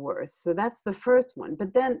better or worse. So that's the first one.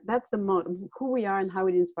 But then that's who we are and how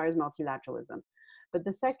it inspires multilateralism. But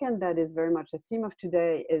the second, that is very much the theme of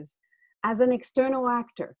today, is as an external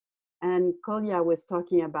actor. And Kolja was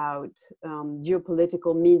talking about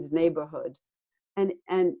geopolitical means neighborhood.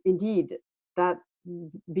 And indeed, that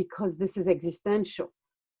because this is existential,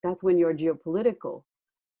 that's when you're geopolitical.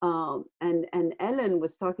 And Helene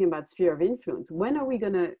was talking about sphere of influence. When are we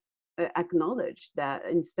going to acknowledge that,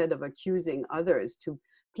 instead of accusing others to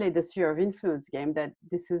play the sphere of influence game, that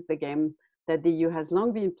this is the game that the EU has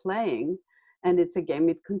long been playing, and it's a game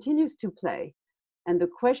it continues to play? And the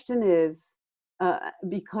question is,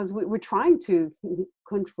 because we're trying to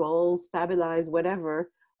control, stabilize, whatever,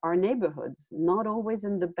 our neighborhoods, not always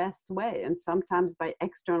in the best way, and sometimes by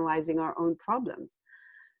externalizing our own problems.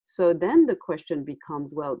 So then the question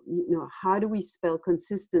becomes, well, how do we spell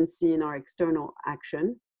consistency in our external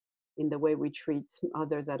action, in the way we treat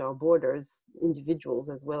others at our borders, individuals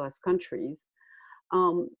as well as countries,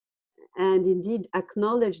 and indeed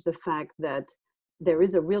acknowledge the fact that there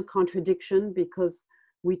is a real contradiction, because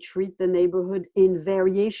we treat the neighborhood in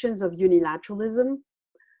variations of unilateralism,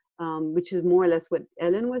 which is more or less what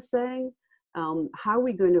Helene was saying. How are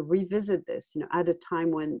we going to revisit this, at a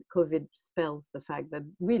time when COVID spells the fact that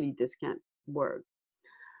really this can't work?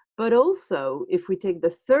 But also, if we take the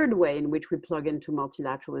third way in which we plug into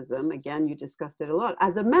multilateralism, again, you discussed it a lot,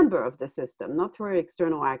 as a member of the system, not through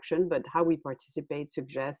external action, but how we participate,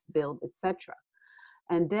 suggest, build, etc.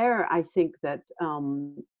 And there, I think that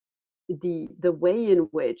the way in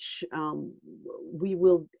which we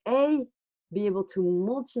will be able to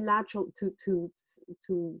multilateral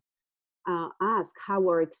to ask how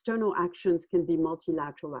our external actions can be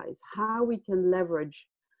multilateralized, how we can leverage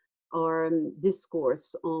our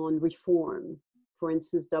discourse on reform, for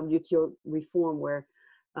instance, WTO reform, where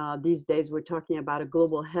these days we're talking about a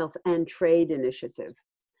global health and trade initiative.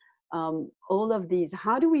 All of these,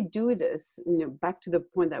 how do we do this? Back to the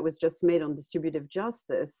point that was just made on distributive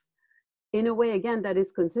justice, in a way, again, that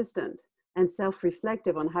is consistent and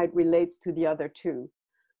self-reflective on how it relates to the other two.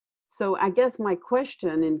 So I guess my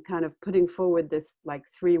question in kind of putting forward this like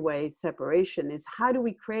three-way separation is, how do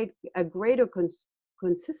we create a greater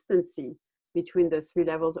consistency between those three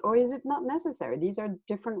levels, or is it not necessary? These are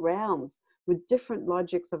different realms with different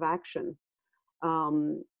logics of action.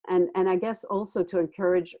 And I guess also to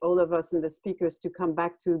encourage all of us and the speakers to come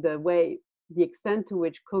back to the extent to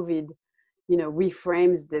which COVID,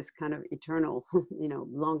 reframes this kind of eternal,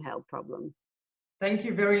 long-held problem. Thank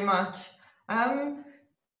you very much. May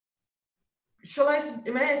I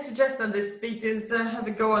suggest that the speakers have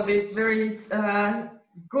a go at this very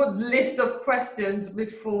good list of questions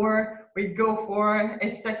before we go for a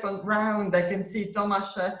second round? I can see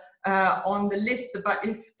Thomas on the list, but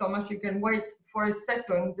if Thomas, you can wait for a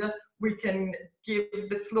second, we can give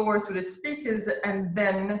the floor to the speakers, and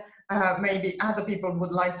then maybe other people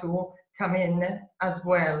would like to come in as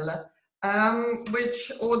well.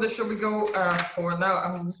 Which order should we go for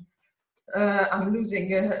now? I'm losing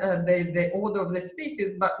the order of the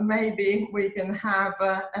speakers, but maybe we can have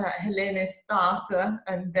Helene start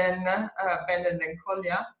and then Ben and then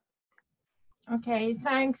Kolja. Okay,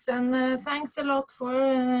 thanks, and thanks a lot for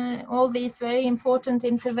all these very important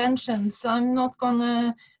interventions. I'm not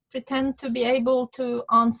gonna pretend to be able to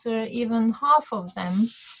answer even half of them.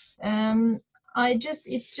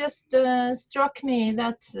 It just struck me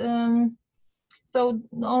that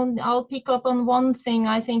I'll pick up on one thing.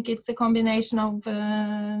 I think it's a combination of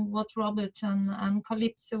what Robert and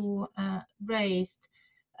Calypso raised.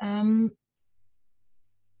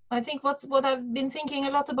 I think what I've been thinking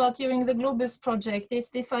a lot about during the Globus project is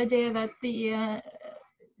this idea that we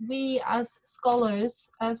as scholars,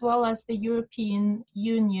 as well as the European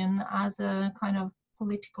Union as a kind of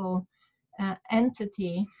political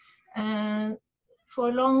entity,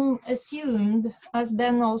 for long assumed, as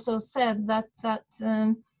Ben also said, that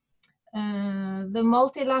the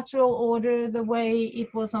multilateral order, the way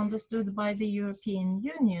it was understood by the European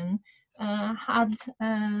Union, had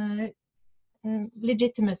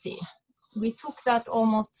legitimacy. We took that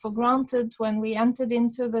almost for granted when we entered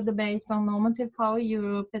into the debate on normative power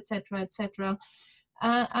Europe, etc., etc.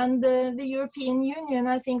 And the European Union,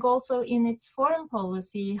 I think, also in its foreign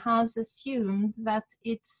policy has assumed that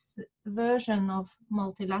its version of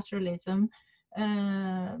multilateralism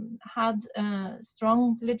had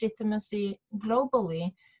strong legitimacy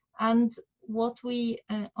globally. And what we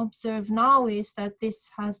observe now is that this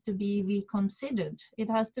has to be reconsidered. It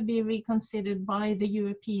has to be reconsidered by the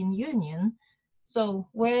European Union. So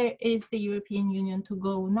where is the European Union to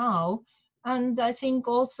go now? And I think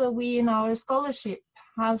also we in our scholarship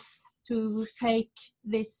have to take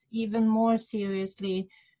this even more seriously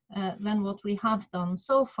than what we have done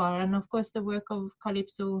so far. And of course the work of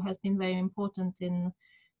Calypso has been very important in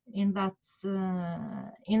that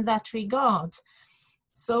regard.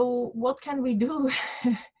 So what can we do?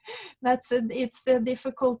 That's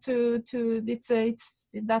difficult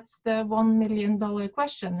that's the $1 million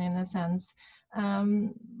question in a sense.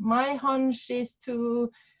 My hunch is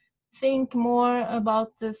to think more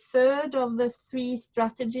about the third of the three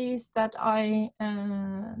strategies that I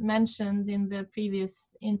mentioned in the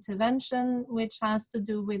previous intervention, which has to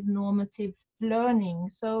do with normative learning.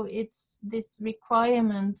 So it's this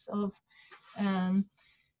requirement of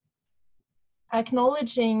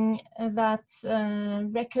acknowledging that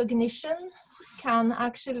recognition can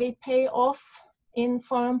actually pay off in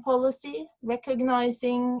foreign policy,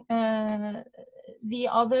 recognizing the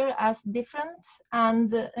other as different,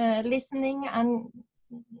 and listening and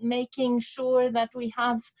making sure that we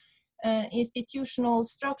have institutional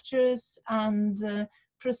structures and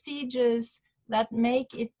procedures that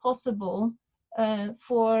make it possible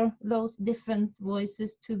for those different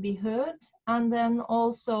voices to be heard, and then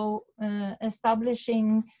also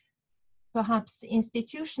establishing, perhaps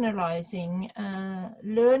institutionalizing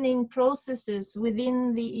learning processes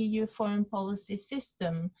within the EU foreign policy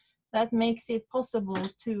system that makes it possible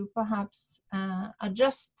to perhaps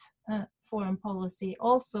adjust foreign policy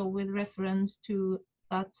also with reference to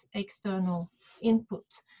that external input.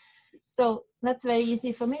 So that's very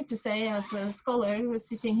easy for me to say as a scholar who is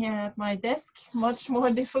sitting here at my desk, much more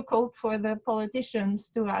difficult for the politicians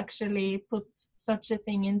to actually put such a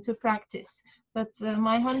thing into practice. But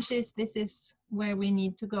my hunch is this is where we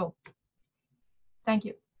need to go. Thank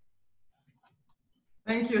you.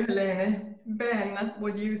 Thank you, Helene. Ben,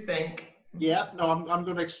 what do you think? Yeah, no, I'm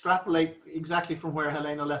going to extrapolate exactly from where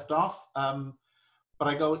Helene left off. But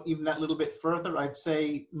I go even that little bit further. I'd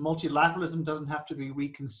say multilateralism doesn't have to be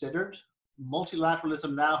reconsidered.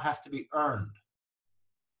 Multilateralism now has to be earned.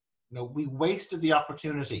 You know, we wasted the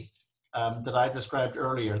opportunity that I described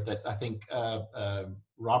earlier that I think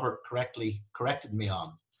Robert correctly corrected me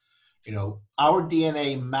on. You know, our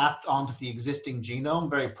DNA mapped onto the existing genome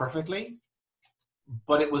very perfectly,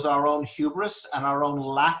 but it was our own hubris and our own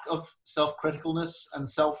lack of self-criticalness and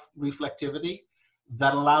self-reflectivity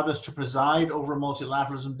that allowed us to preside over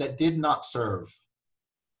multilateralism that did not serve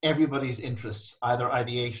everybody's interests, either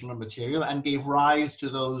ideational or material, and gave rise to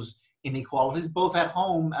those inequalities, both at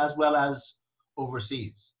home as well as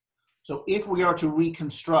overseas. So if we are to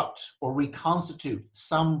reconstruct or reconstitute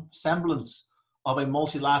some semblance of a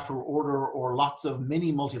multilateral order or lots of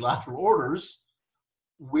mini multilateral orders,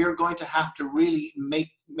 we're going to have to really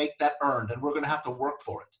make that earned, and we're going to have to work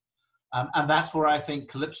for it. And that's where I think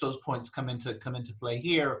Calypso's points come into play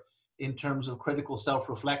here in terms of critical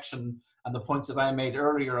self-reflection and the points that I made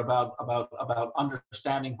earlier about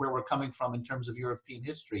understanding where we're coming from in terms of European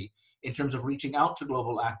history, in terms of reaching out to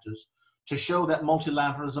global actors to show that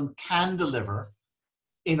multilateralism can deliver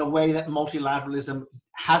in a way that multilateralism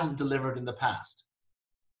hasn't delivered in the past.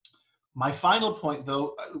 My final point,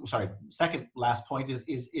 though, second last point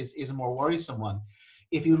is a more worrisome one.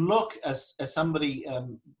 If you look, as somebody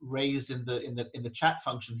raised in the chat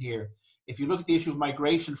function here, if you look at the issue of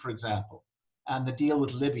migration, for example, and the deal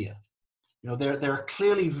with Libya, you know, there are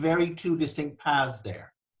clearly very two distinct paths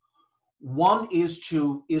there. One is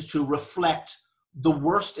to reflect the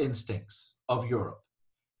worst instincts of Europe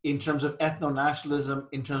in terms of ethno-nationalism,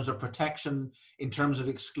 in terms of protection, in terms of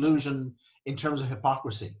exclusion, in terms of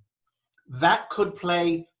hypocrisy. That could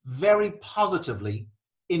play very positively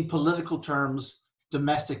in political terms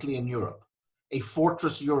domestically in Europe, a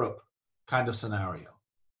fortress Europe kind of scenario.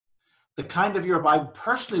 The kind of Europe I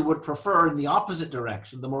personally would prefer in the opposite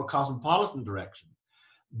direction, the more cosmopolitan direction.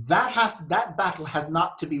 That battle has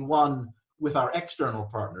not to be won with our external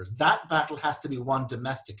partners. That battle has to be won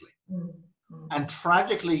domestically. Mm-hmm. And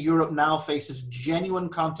tragically, Europe now faces genuine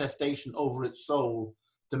contestation over its soul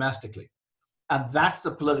domestically. And that's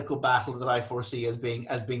the political battle that I foresee as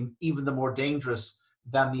being even the more dangerous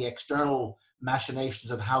than the external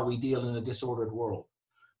machinations of how we deal in a disordered world.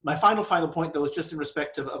 My final point, though, is just in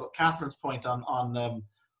respect of Catherine's point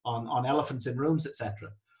on elephants in rooms, etc.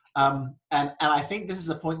 And I think this is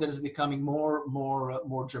a point that is becoming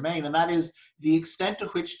more germane, and that is the extent to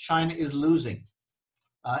which China is losing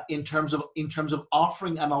in terms of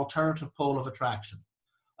offering an alternative pole of attraction.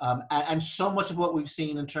 And so much of what we've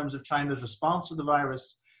seen in terms of China's response to the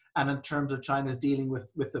virus and in terms of China's dealing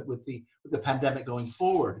with the pandemic going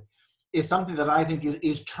forward is something that I think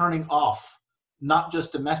is turning off not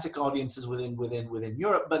just domestic audiences within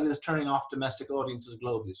Europe, but is turning off domestic audiences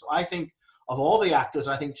globally. So I think of all the actors,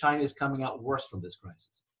 I think China is coming out worse from this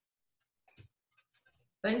crisis.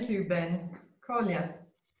 Thank you, Ben. Kolja.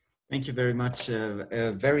 Thank you very much.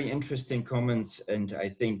 Very interesting comments, and I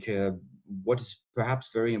think what is perhaps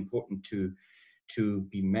very important to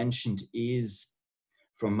be mentioned is,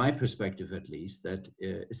 from my perspective at least, that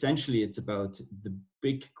essentially it's about the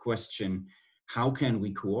big question: how can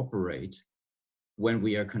we cooperate when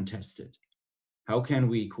we are contested? How can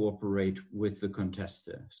we cooperate with the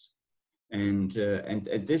contesters? And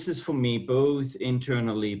this is for me, both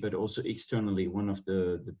internally but also externally, one of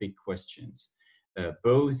the big questions,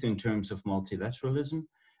 both in terms of multilateralism,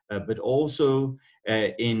 but also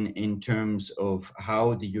in terms of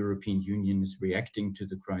how the European Union is reacting to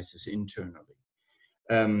the crisis internally.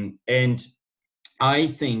 And I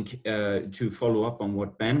think, to follow up on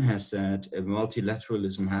what Ben has said,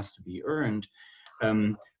 multilateralism has to be earned.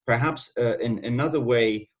 Perhaps another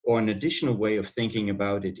way or an additional way of thinking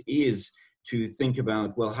about it is to think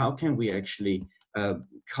about, well, how can we actually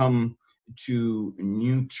come to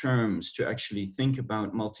new terms to actually think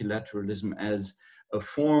about multilateralism as a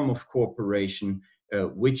form of cooperation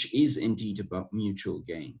which is indeed about mutual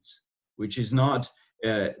gains, which is not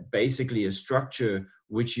basically a structure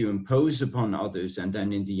which you impose upon others and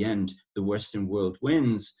then in the end the Western world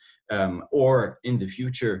wins, or in the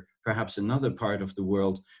future perhaps another part of the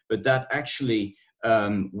world, but that actually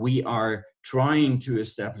we are trying to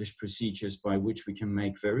establish procedures by which we can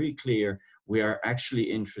make very clear we are actually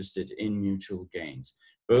interested in mutual gains,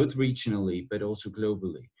 both regionally but also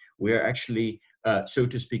globally. We are actually, so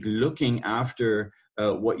to speak, looking after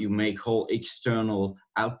what you may call external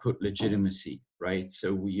output legitimacy, right?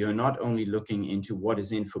 So we are not only looking into what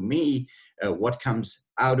is in for me, what comes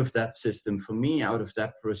out of that system for me, out of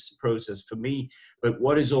that process for me, but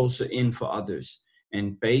what is also in for others.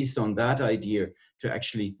 And based on that idea, to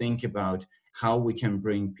actually think about how we can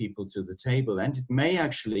bring people to the table. And it may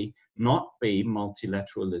actually not be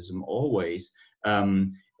multilateralism always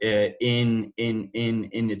in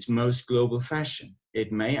its most global fashion.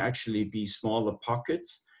 It may actually be smaller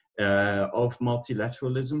pockets of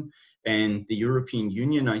multilateralism. And the European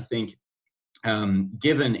Union, I think,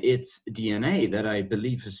 given its DNA that I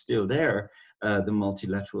believe is still there, the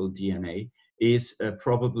multilateral DNA, is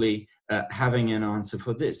probably having an answer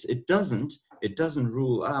for this. It doesn't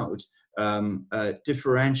rule out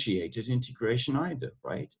differentiated integration either,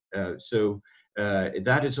 right? So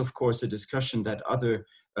that is, of course, a discussion that other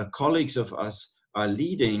colleagues of us are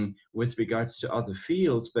leading with regards to other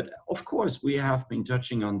fields. But of course, we have been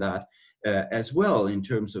touching on that as well in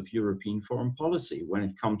terms of European foreign policy when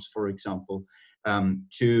it comes, for example,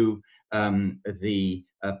 to the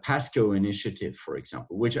PASCO initiative, for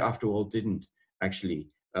example, which after all didn't actually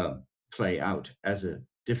play out as a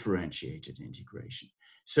differentiated integration.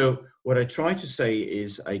 So what I try to say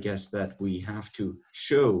is, I guess, that we have to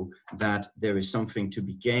show that there is something to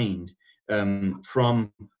be gained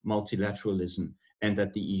from multilateralism, and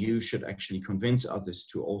that the EU should actually convince others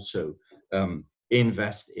to also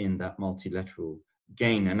invest in that multilateral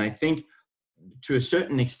gain. And I think to a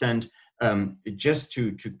certain extent, just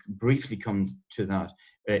to briefly come to that,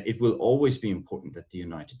 it will always be important that the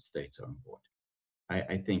United States are on board.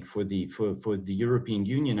 I think for the European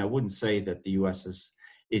Union, I wouldn't say that the US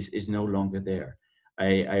is no longer there.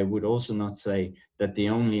 I would also not say that the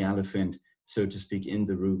only elephant, so to speak, in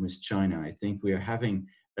the room is China. I think we are having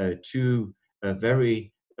two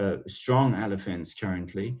very strong elephants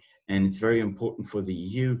currently, and it's very important for the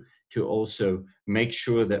EU to also make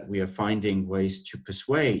sure that we are finding ways to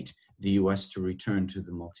persuade the US to return to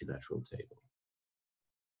the multilateral table.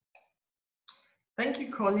 Thank you,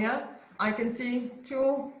 Kolja. I can see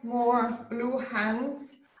two more blue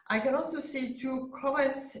hands. I can also see two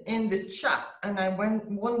comments in the chat, and I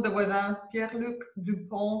wonder whether Pierre-Luc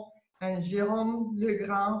Dupont and Jérôme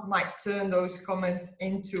Legrand might turn those comments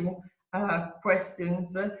into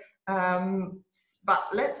questions. But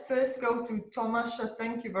let's first go to Tomasz.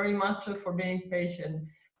 Thank you very much for being patient.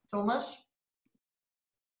 Tomasz?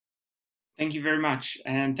 Thank you very much,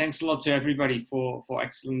 and thanks a lot to everybody for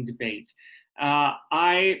excellent debate.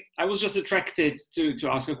 I was just attracted to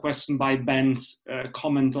ask a question by Ben's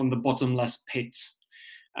comment on the bottomless pits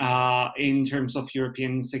in terms of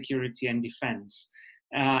European security and defense.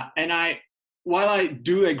 And while I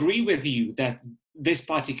do agree with you that this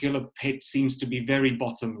particular pit seems to be very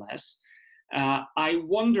bottomless, I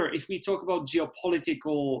wonder if we talk about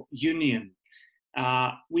geopolitical union,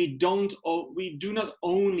 we do not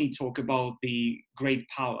only talk about the great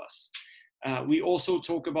powers. We also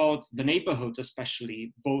talk about the neighborhood,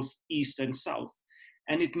 especially both east and south.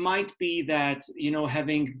 And it might be that, you know,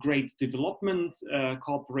 having great development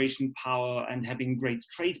cooperation power and having great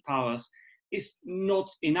trade powers is not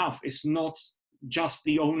enough. It's not just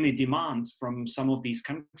the only demand from some of these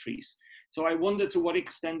countries. So I wonder to what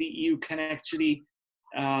extent the EU can actually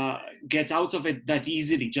get out of it that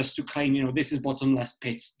easily, just to claim, you know, this is bottomless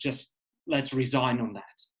pits, just let's resign on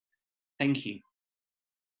that. Thank you.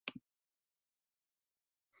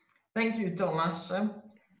 Thank you, Tomasz.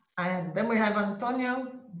 And then we have Antonio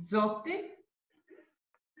Zotti.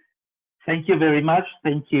 Thank you very much.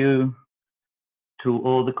 Thank you to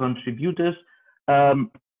all the contributors.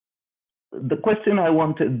 The question I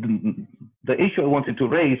wanted, the issue I wanted to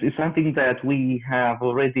raise is something that we have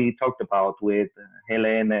already talked about with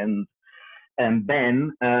Helene and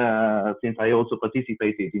Ben, since I also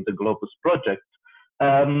participated in the Globus project.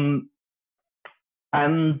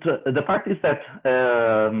 And the fact is that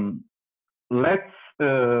let's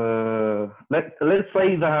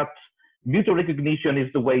say that mutual recognition is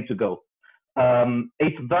the way to go.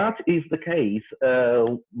 If that is the case,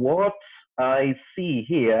 what I see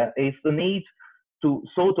here is the need to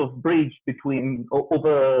sort of bridge between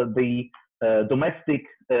over the domestic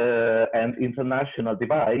and international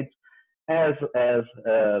divides, as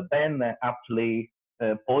Ben aptly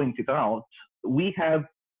pointed out, we have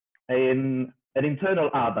an internal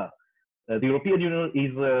other. The European Union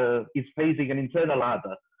is facing an internal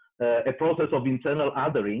other, a process of internal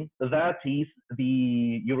othering, that is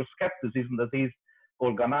the Euroscepticism that is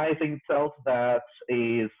organizing itself, that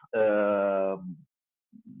is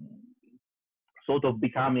sort of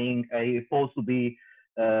becoming a force to be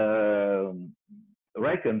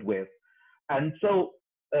reckoned with. And so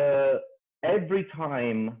every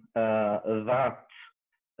time that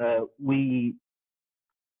we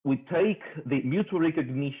take the mutual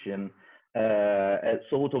recognition as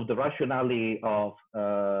sort of the rationale of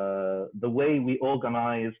the way we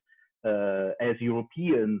organize as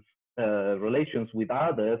Europeans relations with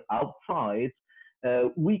others outside,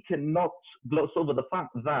 we cannot gloss over the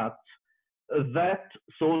fact that that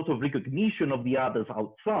sort of recognition of the others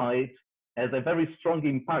outside has a very strong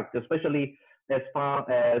impact, especially as far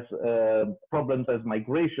as problems as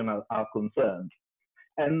migration are concerned.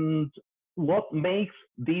 And what makes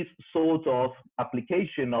this sort of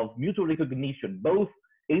application of mutual recognition, both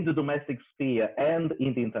in the domestic sphere and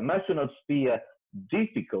in the international sphere,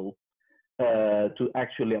 difficult to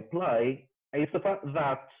actually apply, is the fact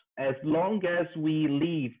that as long as we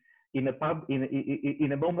live in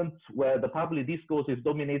a moment where the public discourse is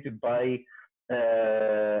dominated by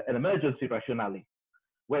an emergency rationale,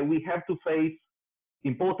 where we have to face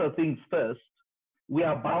important things first, we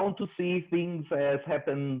are bound to see things as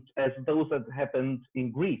those that happened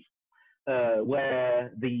in Greece,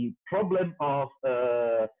 where the problem of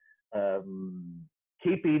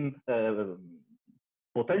keeping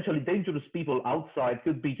potentially dangerous people outside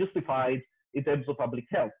could be justified in terms of public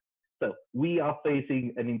health. So we are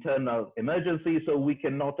facing an internal emergency, so we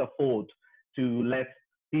cannot afford to let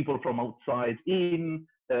people from outside in.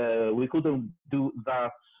 We couldn't do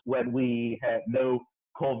that when we had no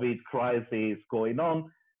COVID crisis going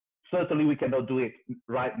on. Certainly we cannot do it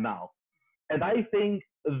right now. And I think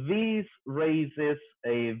this raises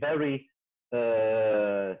a very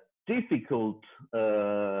difficult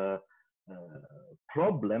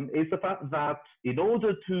problem, is the fact that in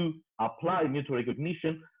order to apply mutual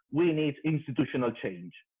recognition, we need institutional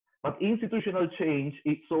change. But institutional change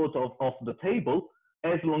is sort of off the table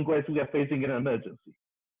as long as we are facing an emergency.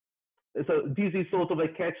 So this is sort of a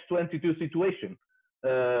catch-22 situation.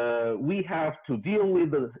 We have to deal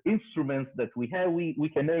with the instruments that we have. We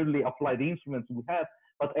can only apply the instruments we have,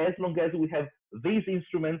 but as long as we have these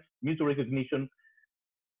instruments, mutual recognition,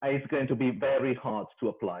 it's going to be very hard to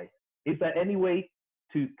apply. Is there any way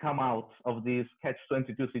to come out of this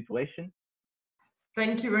catch-22 situation?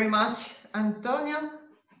 Thank you very much, Antonio.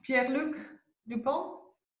 Pierre-Luc Dupont?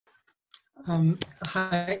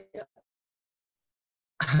 Hi.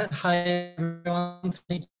 Hi, everyone.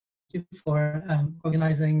 Thank you for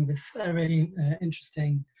organizing this really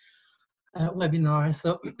interesting webinar.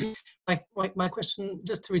 So my question,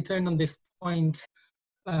 just to return on this point,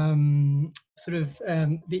 the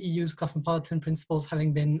EU's cosmopolitan principles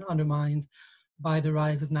having been undermined by the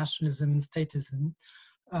rise of nationalism and statism.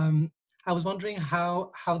 I was wondering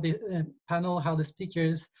how the panel, how the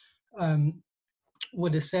speakers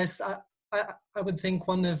would assess. I would think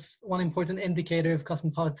one important indicator of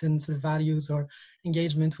cosmopolitan sort of values or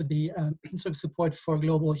engagement would be sort of support for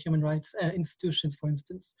global human rights institutions, for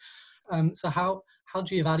instance. So how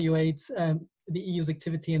do you evaluate the EU's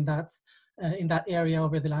activity in that area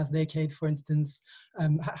over the last decade, for instance?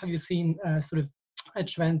 Have you seen sort of a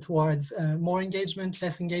trend towards more engagement,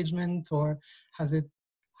 less engagement, or has it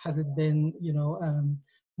been, you know,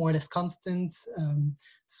 more or less constant?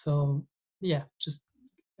 So yeah, just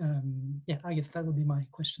yeah, I guess that would be my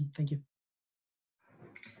question. Thank you.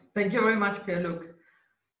 Thank you very much, Pierre-Luc.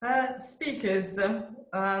 Speakers,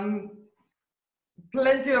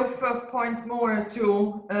 plenty of points more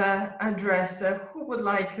to address. Who would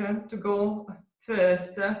like to go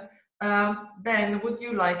first? Ben, would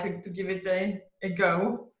you like to give it a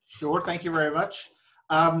go? Sure, thank you very much.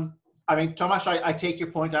 I mean, Tomasz, I take your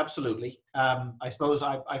point absolutely. I suppose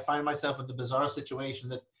I find myself in the bizarre situation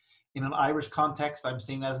that in an Irish context, I'm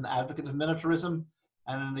seen as an advocate of militarism,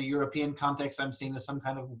 and in the European context, I'm seen as some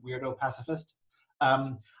kind of weirdo pacifist.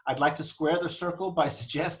 I'd like to square the circle by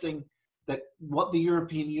suggesting that what the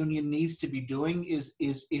European Union needs to be doing is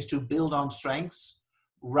to build on strengths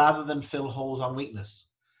rather than fill holes on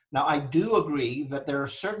weakness. Now, I do agree that there are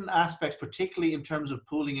certain aspects, particularly in terms of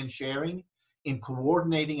pooling and sharing, in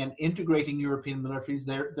coordinating and integrating European militaries,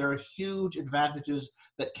 there are huge advantages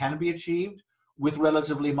that can be achieved with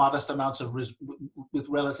relatively modest amounts of with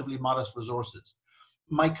relatively modest resources.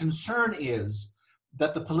 My concern is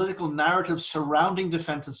that the political narrative surrounding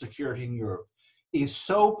defense and security in Europe is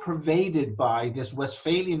so pervaded by this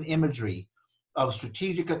Westphalian imagery of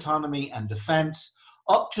strategic autonomy and defense,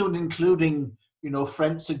 up to and including,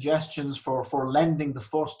 French suggestions for lending the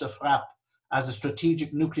force de frappe as a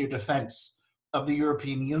strategic nuclear defense of the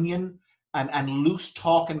European Union, and loose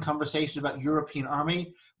talk and conversations about European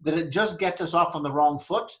army, that it just gets us off on the wrong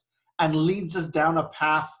foot and leads us down a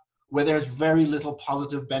path where there's very little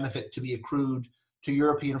positive benefit to be accrued to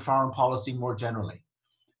European foreign policy more generally.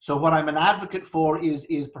 So what I'm an advocate for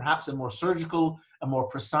is perhaps a more surgical, a more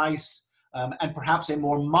precise, and perhaps a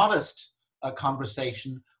more modest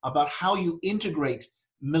conversation about how you integrate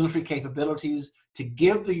military capabilities to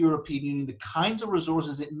give the European Union the kinds of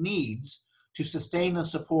resources it needs to sustain and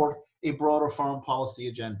support a broader foreign policy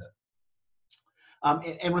agenda.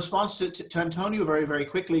 In response to Antonio, very, very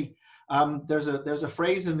quickly, there's a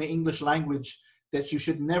phrase in the English language that you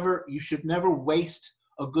should never waste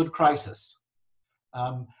a good crisis.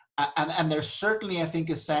 And there's certainly, I think,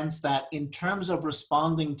 a sense that in terms of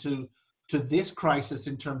responding to this crisis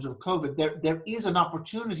in terms of COVID, there is an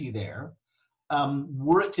opportunity there,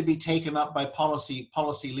 were it to be taken up by policy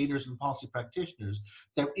leaders and policy practitioners.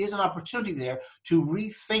 There is an opportunity there to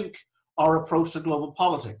rethink our approach to global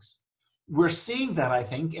politics. We're seeing that, I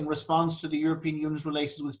think, in response to the European Union's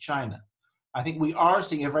relations with China. I think we are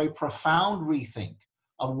seeing a very profound rethink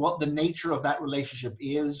of what the nature of that relationship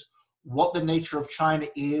is, what the nature of China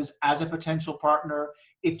is as a potential partner,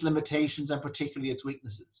 its limitations, and particularly its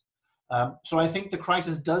weaknesses. So I think the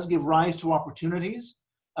crisis does give rise to opportunities,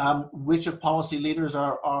 which if policy leaders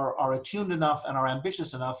are attuned enough and are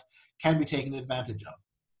ambitious enough, can be taken advantage of.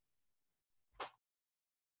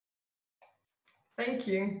 Thank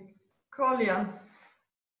you. Kolja.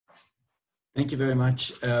 Thank you very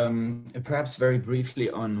much. Perhaps very briefly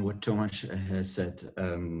on what Tomáš has said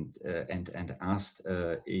and asked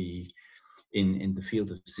in the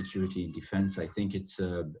field of security and defense. I think it's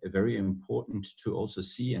very important to also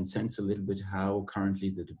see and sense a little bit how currently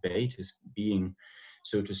the debate is being,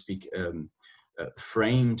 so to speak,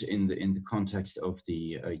 framed in the context of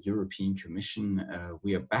the European Commission.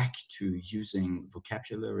 We are back to using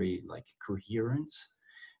vocabulary like coherence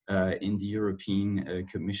in the European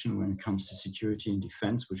Commission when it comes to security and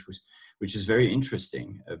defense, which is very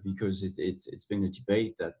interesting because it's been a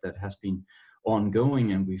debate that has been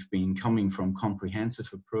ongoing, and we've been coming from comprehensive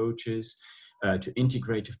approaches to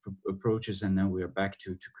integrative approaches, and now we are back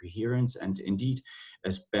to coherence. And indeed,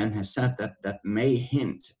 as Ben has said, that may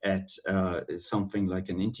hint at something like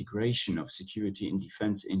an integration of security and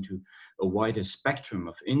defense into a wider spectrum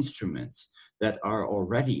of instruments that are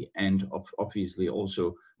already and obviously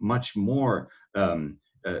also much more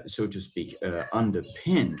so to speak,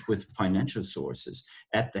 underpinned with financial sources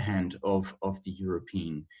at the hand of the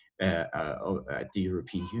European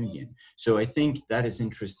Union. So I think that is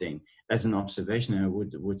interesting as an observation. And I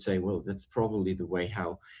would say, well, that's probably the way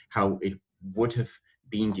how it would have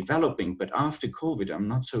been developing. But after COVID, I'm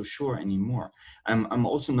not so sure anymore. I'm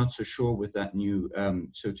also not so sure with that new,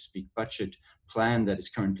 so to speak, budget plan that is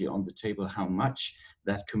currently on the table, how much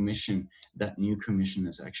that new commission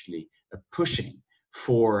is actually pushing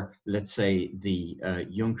for, let's say, the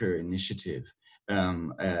Juncker initiative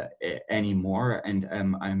anymore. And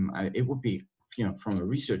it would be, from a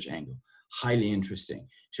research angle, highly interesting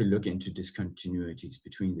to look into discontinuities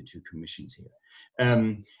between the two commissions here.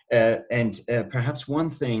 And perhaps one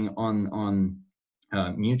thing on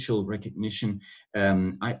mutual recognition,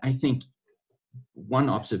 I think one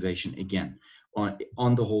observation again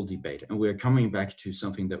on the whole debate, and we're coming back to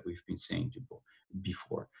something that we've been saying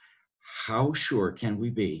before. How sure can we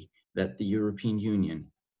be that the European Union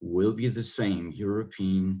will be the same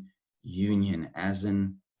European Union as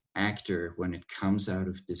an actor when it comes out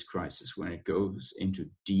of this crisis, when it goes into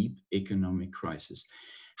deep economic crisis?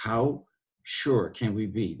 How sure can we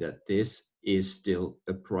be that this is still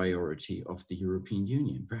a priority of the European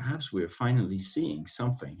Union? Perhaps we're finally seeing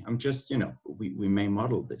something. I'm just, we may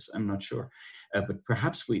model this, I'm not sure. But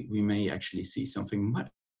perhaps we may actually see something much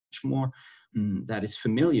more that is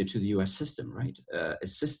familiar to the US system, right? A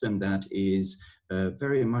system that is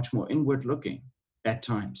very much more inward looking at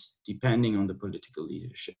times, depending on the political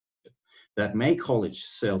leadership, that may call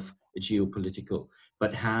itself geopolitical,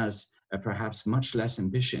 but has perhaps much less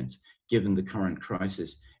ambitions given the current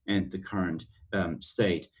crisis and the current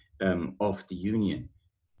state of the Union.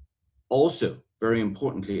 Also, very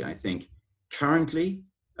importantly, I think, currently,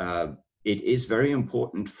 it is very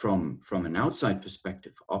important from an outside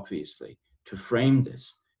perspective, obviously, to frame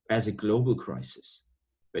this as a global crisis.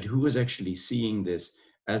 But who is actually seeing this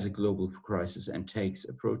as a global crisis and takes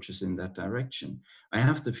approaches in that direction. I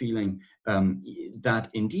have the feeling that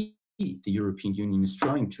indeed the European Union is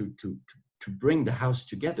trying to bring the house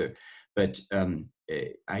together, but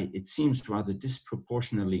it seems rather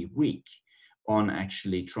disproportionately weak on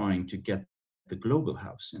actually trying to get the global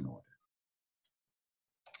house in order.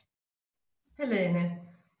 Helene.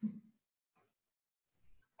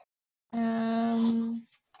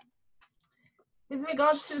 With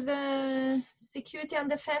regard to the security and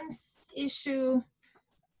defense issue,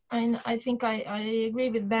 I think I agree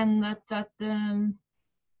with Ben that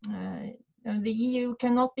the EU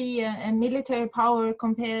cannot be a military power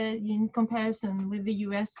in comparison with the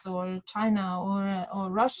US or China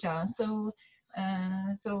or Russia. So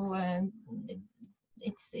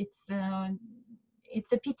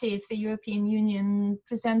it's a pity if the European Union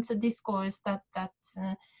presents a discourse that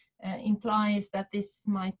implies that this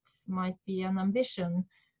might be an ambition.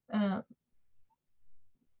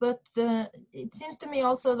 But it seems to me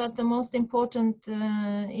also that the most important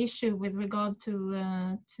issue with regard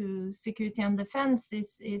to security and defense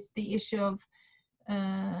is the issue of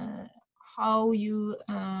how you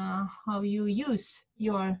use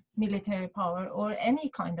your military power or any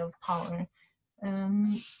kind of power.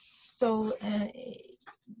 So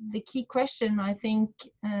the key question, I think,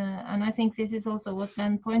 and I think this is also what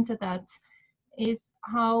Ben pointed at, is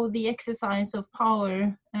how the exercise of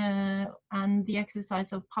power and the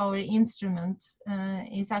exercise of power instruments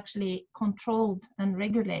is actually controlled and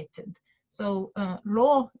regulated. So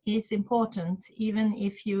law is important even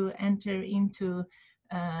if you enter into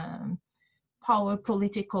power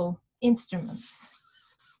political instruments.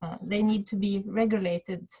 They need to be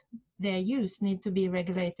regulated, their use need to be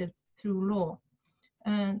regulated through law.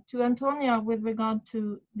 To Antonia, with regard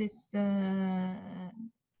to this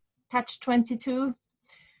Catch 22,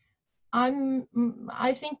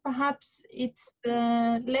 I think perhaps it's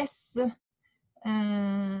less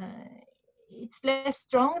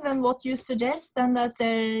strong than what you suggest, and that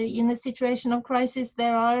in a situation of crisis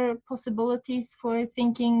there are possibilities for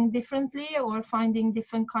thinking differently or finding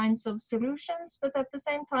different kinds of solutions. But at the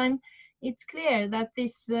same time, it's clear that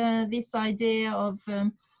this idea of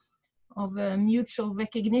mutual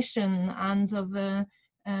recognition and of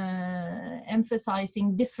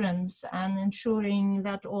emphasizing difference and ensuring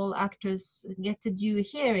that all actors get a due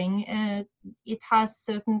hearing, it has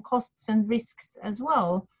certain costs and risks as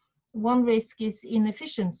well. One risk is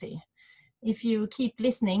inefficiency. If you keep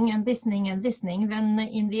listening and listening and listening, then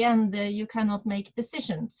in the end you cannot make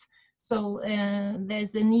decisions. So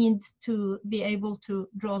there's a need to be able to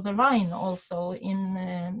draw the line also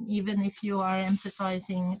in even if you are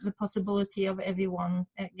emphasizing the possibility of everyone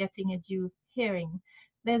getting a due hearing.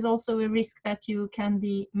 There's also a risk that you can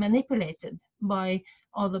be manipulated by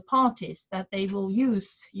other parties, that they will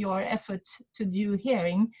use your effort to due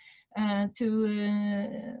hearing to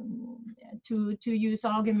use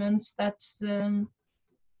arguments that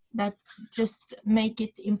just make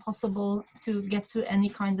it impossible to get to any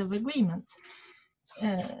kind of agreement.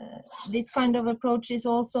 This kind of approach is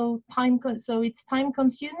also time consuming,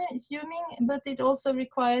 but it also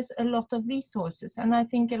requires a lot of resources, and I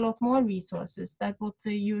think a lot more resources than what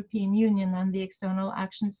the European Union and the External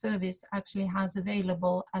Action Service actually has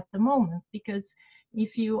available at the moment. Because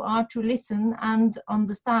if you are to listen and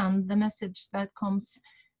understand the message that comes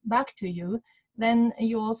back to you, then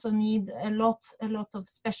you also need a lot of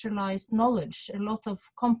specialized knowledge, a lot of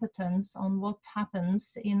competence on what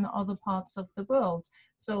happens in other parts of the world.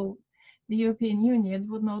 So the European Union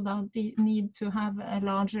would no doubt need to have a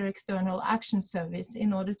larger external action service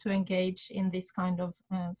in order to engage in this kind of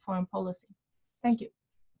foreign policy. Thank you.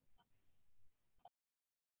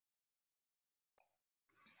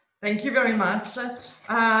 Thank you very much.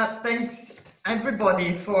 Thanks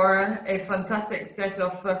everybody for a fantastic set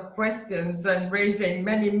of questions and raising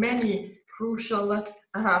many crucial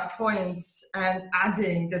points and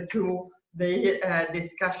adding to the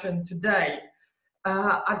discussion today.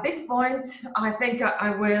 At this point, I think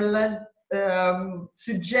I will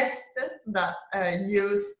suggest that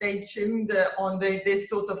you stay tuned on this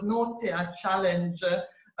sort of NORTIA challenge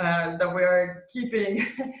that we're keeping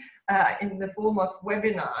in the form of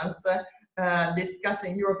webinars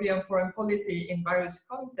discussing European foreign policy in various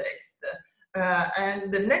contexts. And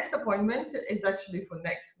the next appointment is actually for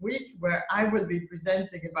next week, where I will be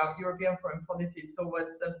presenting about European foreign policy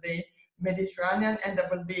towards the Mediterranean, and there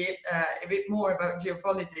will be a bit more about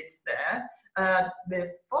geopolitics there.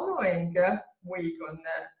 The following week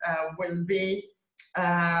will be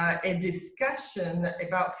a discussion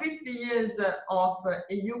about 50 years of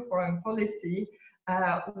EU foreign policy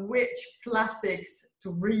which classics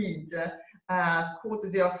to read,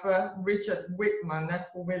 courtesy of Richard Whitman,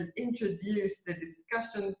 who will introduce the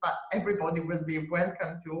discussion, but everybody will be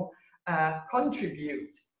welcome to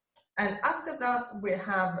contribute. And after that, we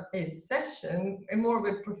have a session, a more of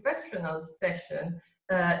a professional session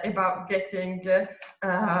about getting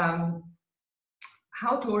how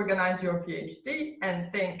to organize your PhD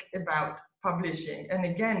and think about publishing. And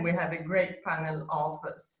again, we have a great panel of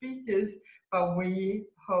speakers, but we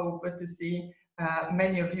hope to see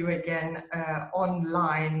many of you again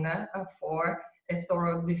online for a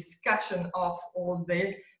thorough discussion of all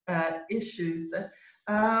the issues.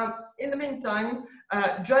 In the meantime,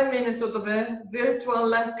 join me in a sort of a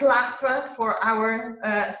virtual clap for our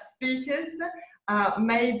speakers.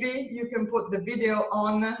 Maybe you can put the video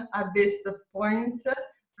on at this point,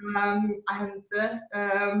 and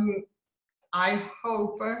I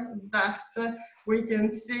hope that we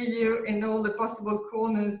can see you in all the possible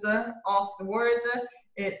corners of the world.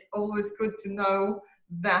 It's always good to know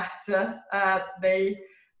that the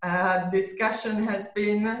discussion has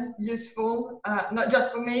been useful, not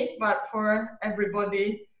just for me, but for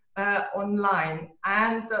everybody online.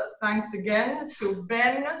 And thanks again to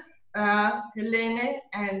Ben, Helene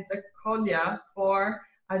and Kolja for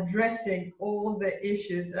addressing all the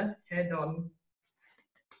issues head on.